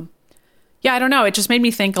yeah, I don't know. It just made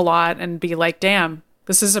me think a lot and be like, damn,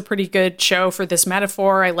 this is a pretty good show for this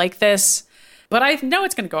metaphor. I like this. But I know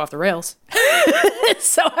it's going to go off the rails.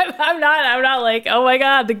 So I'm not like, oh my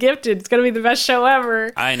God, The Gifted, it's going to be the best show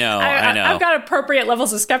ever. I know. I've got appropriate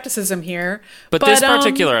levels of skepticism here. But this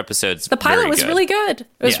particular episode's the pilot was good. really good.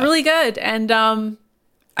 It was really good. And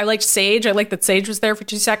I liked Sage. I liked that Sage was there for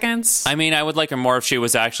 2 seconds. I mean, I would like her more if she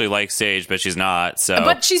was actually like Sage, but she's not. So,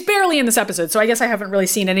 but she's barely in this episode, so I guess I haven't really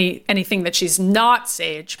seen anything that she's not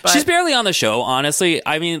Sage. But she's barely on the show, honestly.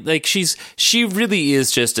 I mean, like she really is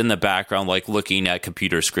just in the background, like looking at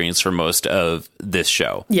computer screens for most of this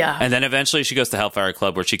show. Yeah, and then eventually she goes to Hellfire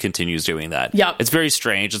Club, where she continues doing that. Yeah, it's very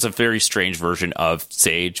strange. It's a very strange version of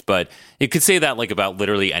Sage, but you could say that like about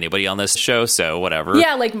literally anybody on this show. So whatever.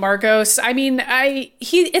 Yeah, like Marcos. I mean,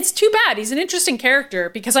 it's too bad. He's an interesting character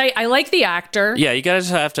because I like the actor. Yeah, you guys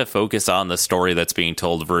have to focus on the story that's being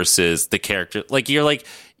told versus the character. Like, you're like,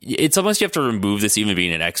 it's almost you have to remove this even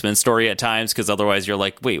being an X-Men story at times, because otherwise you're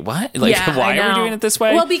like, wait, what? Like, yeah, why are we doing it this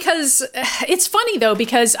way? Well, because it's funny though,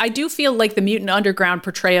 because I do feel like the Mutant Underground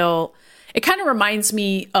portrayal, it kind of reminds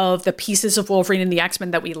me of the pieces of Wolverine and the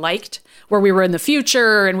X-Men that we liked, where we were in the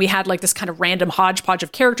future and we had like this kind of random hodgepodge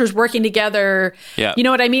of characters working together. Yeah. You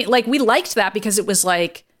know what I mean? Like, we liked that because it was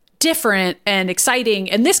like different and exciting.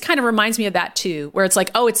 And this kind of reminds me of that too, where it's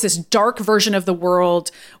like, oh, it's this dark version of the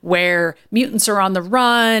world where mutants are on the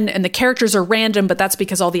run and the characters are random, but that's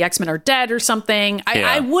because all the X-Men are dead or something.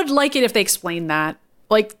 I would like it if they explained that,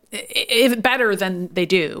 like, if better than they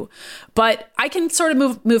do. But I can sort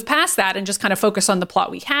of move past that and just kind of focus on the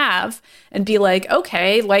plot we have and be like,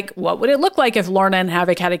 okay, like, what would it look like if Lorna and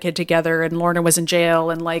Havoc had a kid together and Lorna was in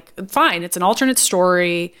jail? And like, fine, it's an alternate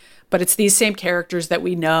story, but it's these same characters that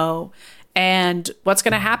we know, and what's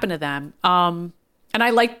going to happen to them. And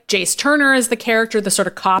I like Jace Turner as the character, the sort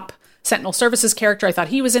of cop Sentinel Services character. I thought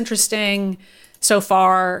he was interesting so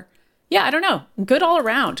far. Yeah, I don't know. Good all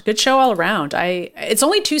around. Good show all around. It's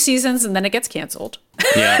only 2 seasons and then it gets canceled.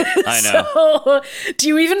 Yeah, I know. So, do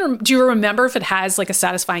you remember if it has like a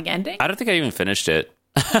satisfying ending? I don't think I even finished it.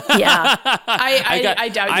 Yeah, I doubt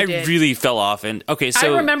you did. I really fell off. And okay,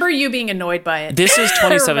 so I remember you being annoyed by it. This is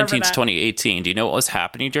 2017 to 2018. Do you know what was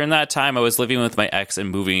happening during that time? I was living with my ex and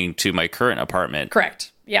moving to my current apartment.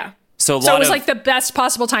 Correct. Yeah. So it was like the best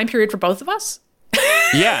possible time period for both of us.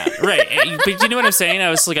 Yeah, right. But you know what I'm saying? I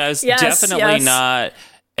was definitely not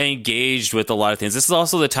engaged with a lot of things. This is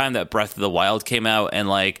also the time that Breath of the Wild came out, and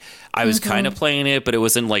like I was kind of playing it, but it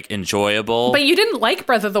wasn't like enjoyable. But you didn't like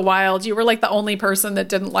Breath of the Wild. You were like the only person that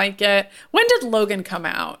didn't like it. When did Logan come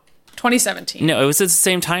out? 2017. No, it was at the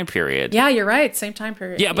same time period. Yeah, you're right. Same time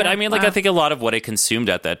period. Yeah, but I mean, like, I think a lot of what I consumed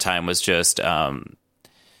at that time was just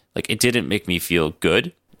like, it didn't make me feel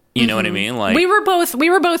good. You know what I mean? Like, we were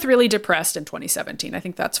both really depressed in 2017. I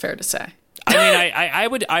think that's fair to say. I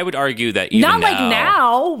mean, I would argue that even not like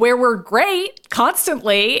now, where we're great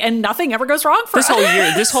constantly and nothing ever goes wrong for us.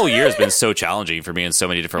 This whole year has been so challenging for me in so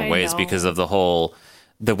many different ways because of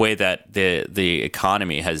the way that the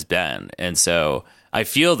economy has been, and so I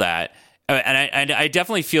feel that, and I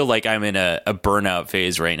definitely feel like I'm in a burnout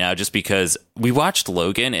phase right now, just because we watched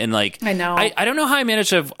Logan, and like I know I don't know how I managed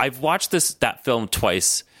to. I've watched that film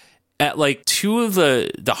twice, at like 2 of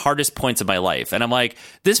the hardest points of my life. And I'm like,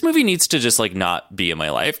 this movie needs to just like not be in my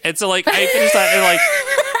life. And so like I finished that and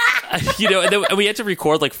like and then we had to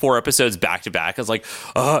record like 4 episodes back to back. I was like,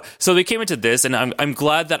 so they came into this, and I'm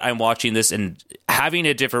glad that I'm watching this and having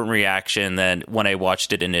a different reaction than when I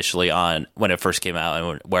watched it initially when it first came out,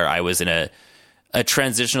 and where I was in a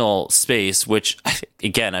transitional space, which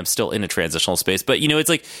again, I'm still in a transitional space, but it's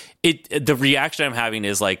like the reaction I'm having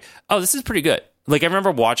is like, oh, this is pretty good. Like, I remember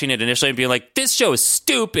watching it initially and being like, this show is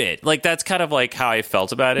stupid. Like, that's kind of like how I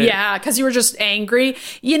felt about it. Yeah, because you were just angry.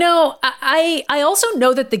 I also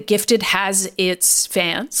know that The Gifted has its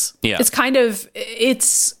fans. Yeah. It's kind of,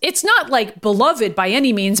 it's not like beloved by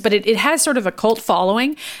any means, but it has sort of a cult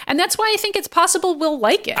following. And that's why I think it's possible we'll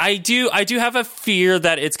like it. I do have a fear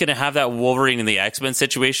that it's going to have that Wolverine and the X-Men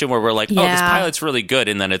situation where we're like, oh, this pilot's really good,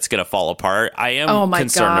 and then it's going to fall apart. I am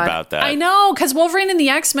concerned about that. I know, because Wolverine and the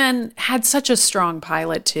X-Men had such a strong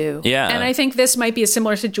pilot too. Yeah. And I think this might be a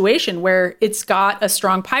similar situation where it's got a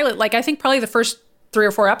strong pilot. Like, I think probably the first 3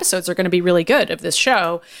 or 4 episodes are going to be really good of this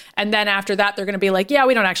show. And then after that, they're going to be like, yeah,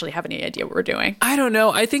 we don't actually have any idea what we're doing. I don't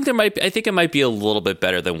know. I think it might be a little bit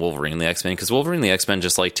better than Wolverine and the X-Men, because Wolverine and the X-Men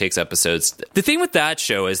just like takes episodes. The thing with that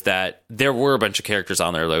show is that there were a bunch of characters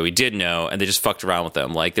on there that we did know, and they just fucked around with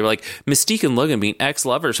them. Like, they were like Mystique and Logan being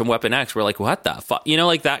ex-lovers from Weapon X. We're like, what the fuck?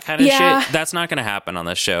 Like that kind of shit. That's not going to happen on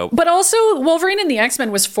this show. But also, Wolverine and the X-Men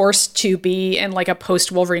was forced to be in like a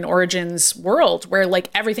post-Wolverine Origins world where like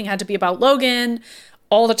everything had to be about Logan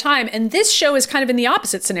all the time. And this show is kind of in the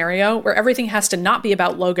opposite scenario, where everything has to not be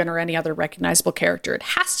about Logan or any other recognizable character. It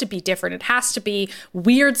has to be different. It has to be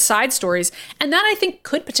weird side stories. And that, I think,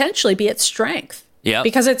 could potentially be its strength. Yeah.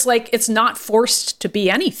 Because it's like, it's not forced to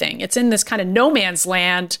be anything. It's in this kind of no man's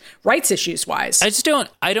land, rights issues wise.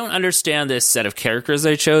 I don't understand this set of characters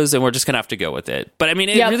they chose, and we're just going to have to go with it. But I mean,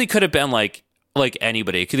 it really could have been like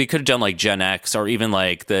anybody. They could have done like Gen X, or even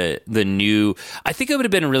like the new. I think it would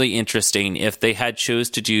have been really interesting if they had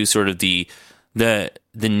chose to do sort of the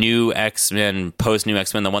new X-Men, post new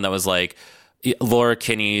X-Men, the one that was like Laura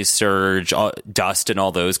Kinney, Surge, Dust, and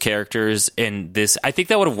all those characters in this. I think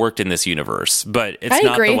that would have worked in this universe, but it's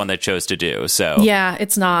not the one they chose to do. So yeah,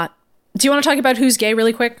 it's not. Do you want to talk about who's gay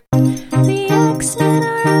really quick? The X-Men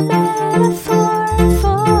are a metaphor for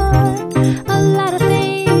a lot of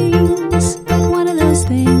things, but one of those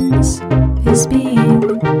things is being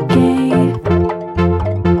gay.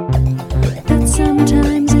 But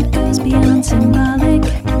sometimes it goes beyond symbolic.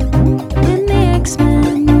 When the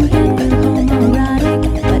X-Men get the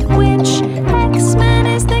homoerotic, but which X-Men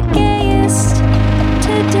is the gayest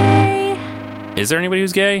today? Is there anybody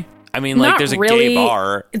who's gay? I mean, like, there's a gay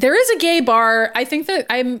bar. There is a gay bar. I think that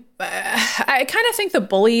I kind of think the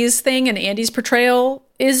bullies thing and Andy's portrayal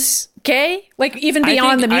is gay. Like, even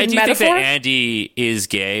beyond the mutant metaphor. I do think that Andy is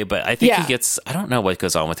gay, but I think he gets, I don't know what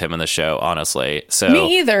goes on with him in the show, honestly. So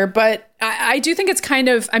me either, but I do think it's kind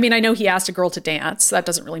of, I mean, I know he asked a girl to dance. That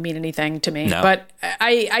doesn't really mean anything to me. No. But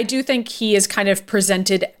I do think he is kind of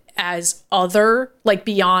presented as other, like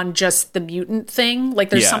beyond just the mutant thing.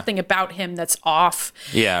 Like, there's something about him that's off.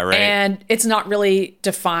 Yeah, right. And it's not really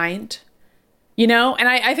defined, And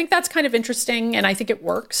I think that's kind of interesting, and I think it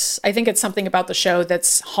works. I think it's something about the show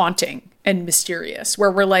that's haunting and mysterious,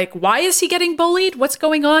 where we're like, why is he getting bullied? What's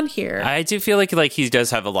going on here? I do feel like he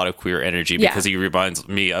does have a lot of queer energy, because he reminds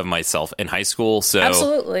me of myself in high school. So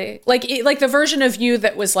absolutely, like the version of you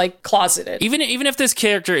that was like closeted. Even if this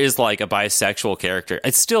character is like a bisexual character,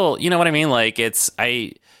 it's still, you know what I mean? Like,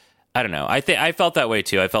 I don't know. I felt that way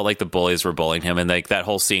too. I felt like the bullies were bullying him, and like that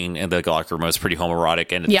whole scene in the locker room was pretty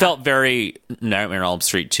homoerotic, and it felt very Nightmare on Elm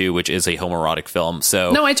Street 2, which is a homoerotic film.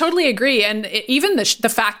 So no, I totally agree. And even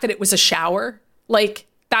the fact that it was a shower, like,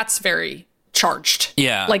 that's very charged.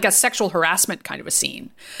 Yeah, like a sexual harassment kind of a scene.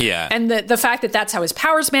 Yeah, and the fact that that's how his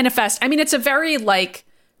powers manifest. I mean, it's a very like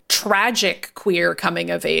tragic queer coming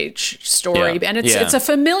of age story, and it's a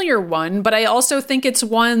familiar one, but I also think it's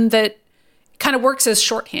one that kind of works as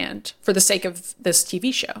shorthand for the sake of this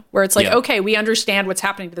TV show, where it's like, okay, we understand what's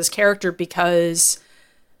happening to this character because,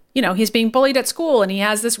 he's being bullied at school, and he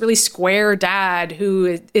has this really square dad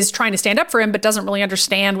who is trying to stand up for him, but doesn't really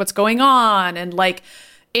understand what's going on. And like,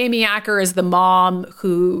 Amy Acker is the mom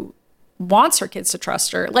who wants her kids to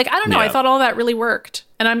trust her. Like, I don't know. I thought all that really worked,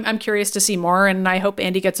 and I'm curious to see more. And I hope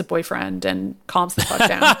Andy gets a boyfriend and calms the fuck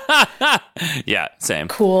down. Yeah, same.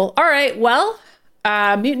 Cool. All right. Well,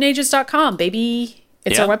 mutantages.com, baby.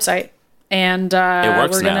 It's our website. And it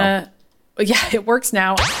works now. Yeah, it works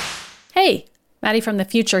now. Hey, Maddie from the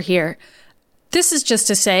future here. This is just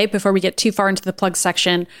to say, before we get too far into the plug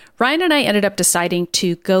section, Ryan and I ended up deciding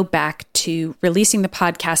to go back to releasing the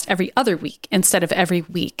podcast every other week instead of every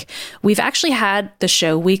week. We've actually had the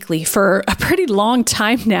show weekly for a pretty long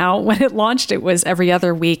time now. When it launched, it was every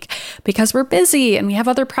other week because we're busy and we have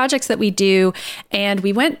other projects that we do. And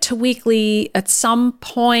we went to weekly at some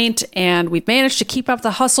point, and we've managed to keep up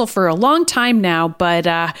the hustle for a long time now.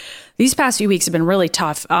 But these past few weeks have been really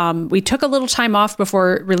tough. We took a little time off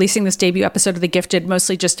before releasing this debut episode of The Gifted,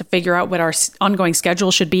 mostly just to figure out what our ongoing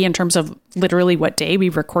schedule should be in terms of literally what day we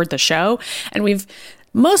record the show. And we've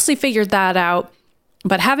mostly figured that out,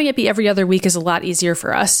 but having it be every other week is a lot easier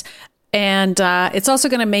for us. And it's also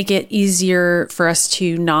going to make it easier for us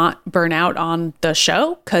to not burn out on the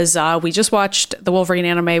show, because we just watched the Wolverine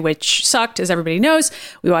anime, which sucked, as everybody knows.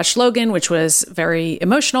 We watched Logan, which was very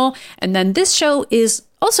emotional. And then this show is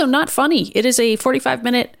also not funny. It is a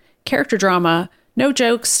 45-minute character drama, no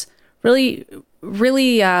jokes, really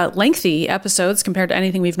lengthy episodes compared to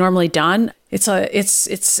anything we've normally done.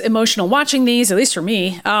 It's emotional watching these, at least for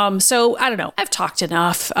me. So I don't know. I've talked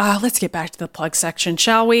enough. Let's get back to the plug section,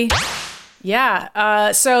 shall we?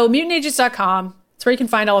 Yeah. So mutantagents.com. It's where you can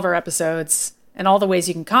find all of our episodes and all the ways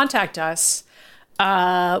you can contact us.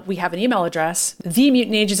 We have an email address,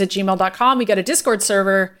 themutantages@gmail.com. We got a Discord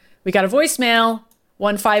server. We got a voicemail,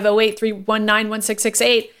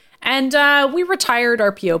 1-508-319-1668. And we retired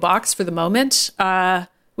our P.O. box for the moment.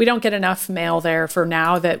 We don't get enough mail there for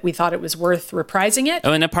now that we thought it was worth reprising it.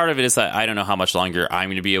 Oh, and a part of it is that I don't know how much longer I'm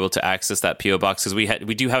going to be able to access that P.O. box, because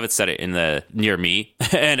we do have it set in the near me.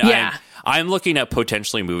 And yeah. I'm looking at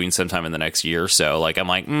potentially moving sometime in the next year. So like, I'm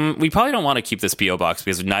like, we probably don't want to keep this P.O. box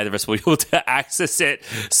because neither of us will be able to access it.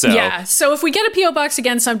 So yeah. So if we get a P.O. box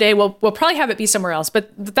again someday, we'll probably have it be somewhere else.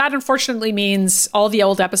 But that unfortunately means all the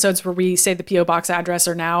old episodes where we say the P.O. box address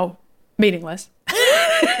are now meaningless.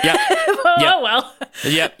 Yep. Oh, well.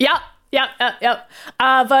 Yep. Yep.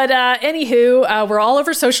 But anywho, we're all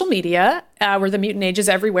over social media. We're the Mutant Ages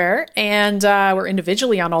everywhere. And we're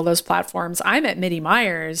individually on all those platforms. I'm at Mitty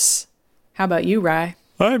Myers. How about you, Rye?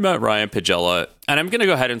 I'm at Ryan Pagella, and I'm going to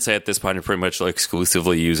go ahead and say at this point I pretty much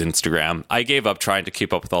exclusively use Instagram. I gave up trying to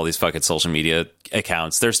keep up with all these fucking social media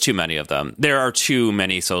accounts. There's too many of them. There are too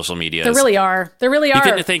many social medias. There really are. You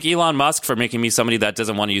couldn't thank Elon Musk for making me somebody that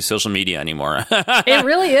doesn't want to use social media anymore. It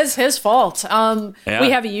really is his fault. Yeah.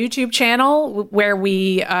 We have a YouTube channel where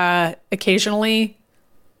we occasionally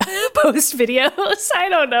post videos. I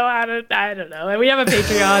don't know. And we have a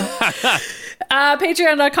Patreon.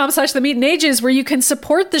 Patreon.com/TheMutantAges, where you can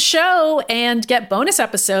support the show and get bonus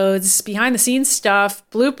episodes, behind the scenes stuff,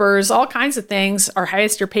 bloopers, all kinds of things. Our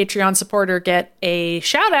highest tier Patreon supporter get a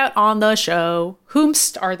shout out on the show.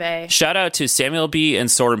 Whomst are they? Shout out to Samuel B and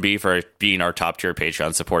Soren B for being our top tier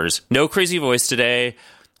Patreon supporters. No crazy voice today.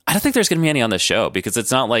 I don't think there's going to be any on the show because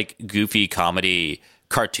it's not like goofy comedy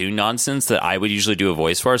cartoon nonsense that I would usually do a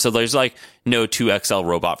voice for. So there's like no 2XL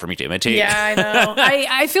robot for me to imitate. Yeah, I know.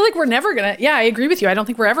 I feel like we're never going to. Yeah, I agree with you. I don't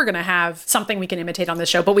think we're ever going to have something we can imitate on the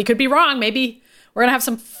show, but we could be wrong. Maybe we're going to have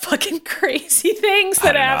some fucking crazy things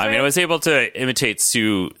that happen. I mean, I was able to imitate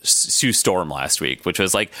Sue Storm last week, which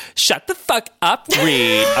was like, shut the fuck up,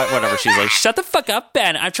 Reed. Whatever. She's like, shut the fuck up,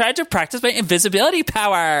 Ben. I'm trying to practice my invisibility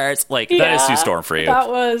powers. Like, that is Sue Storm for you. That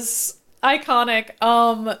was iconic.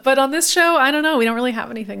 But on this show, I don't know. We don't really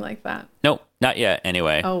have anything like that. Nope, not yet.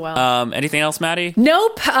 Anyway. Oh, well. Anything else, Maddie?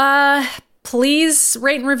 Nope. Please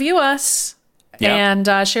rate and review us. Yep. And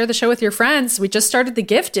share the show with your friends. We just started The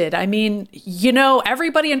Gifted. I mean,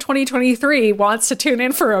 everybody in 2023 wants to tune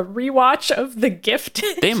in for a rewatch of The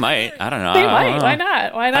Gifted. They might. I don't know. They might. Why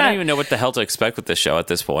not? I don't even know what the hell to expect with this show at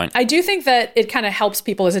this point. I do think that it kind of helps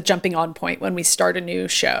people as a jumping on point when we start a new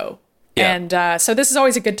show. Yeah. And so this is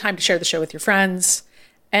always a good time to share the show with your friends.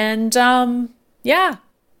 And yeah,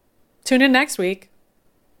 tune in next week.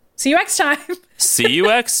 See you next time. See you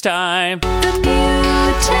next time. The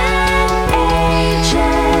Mutant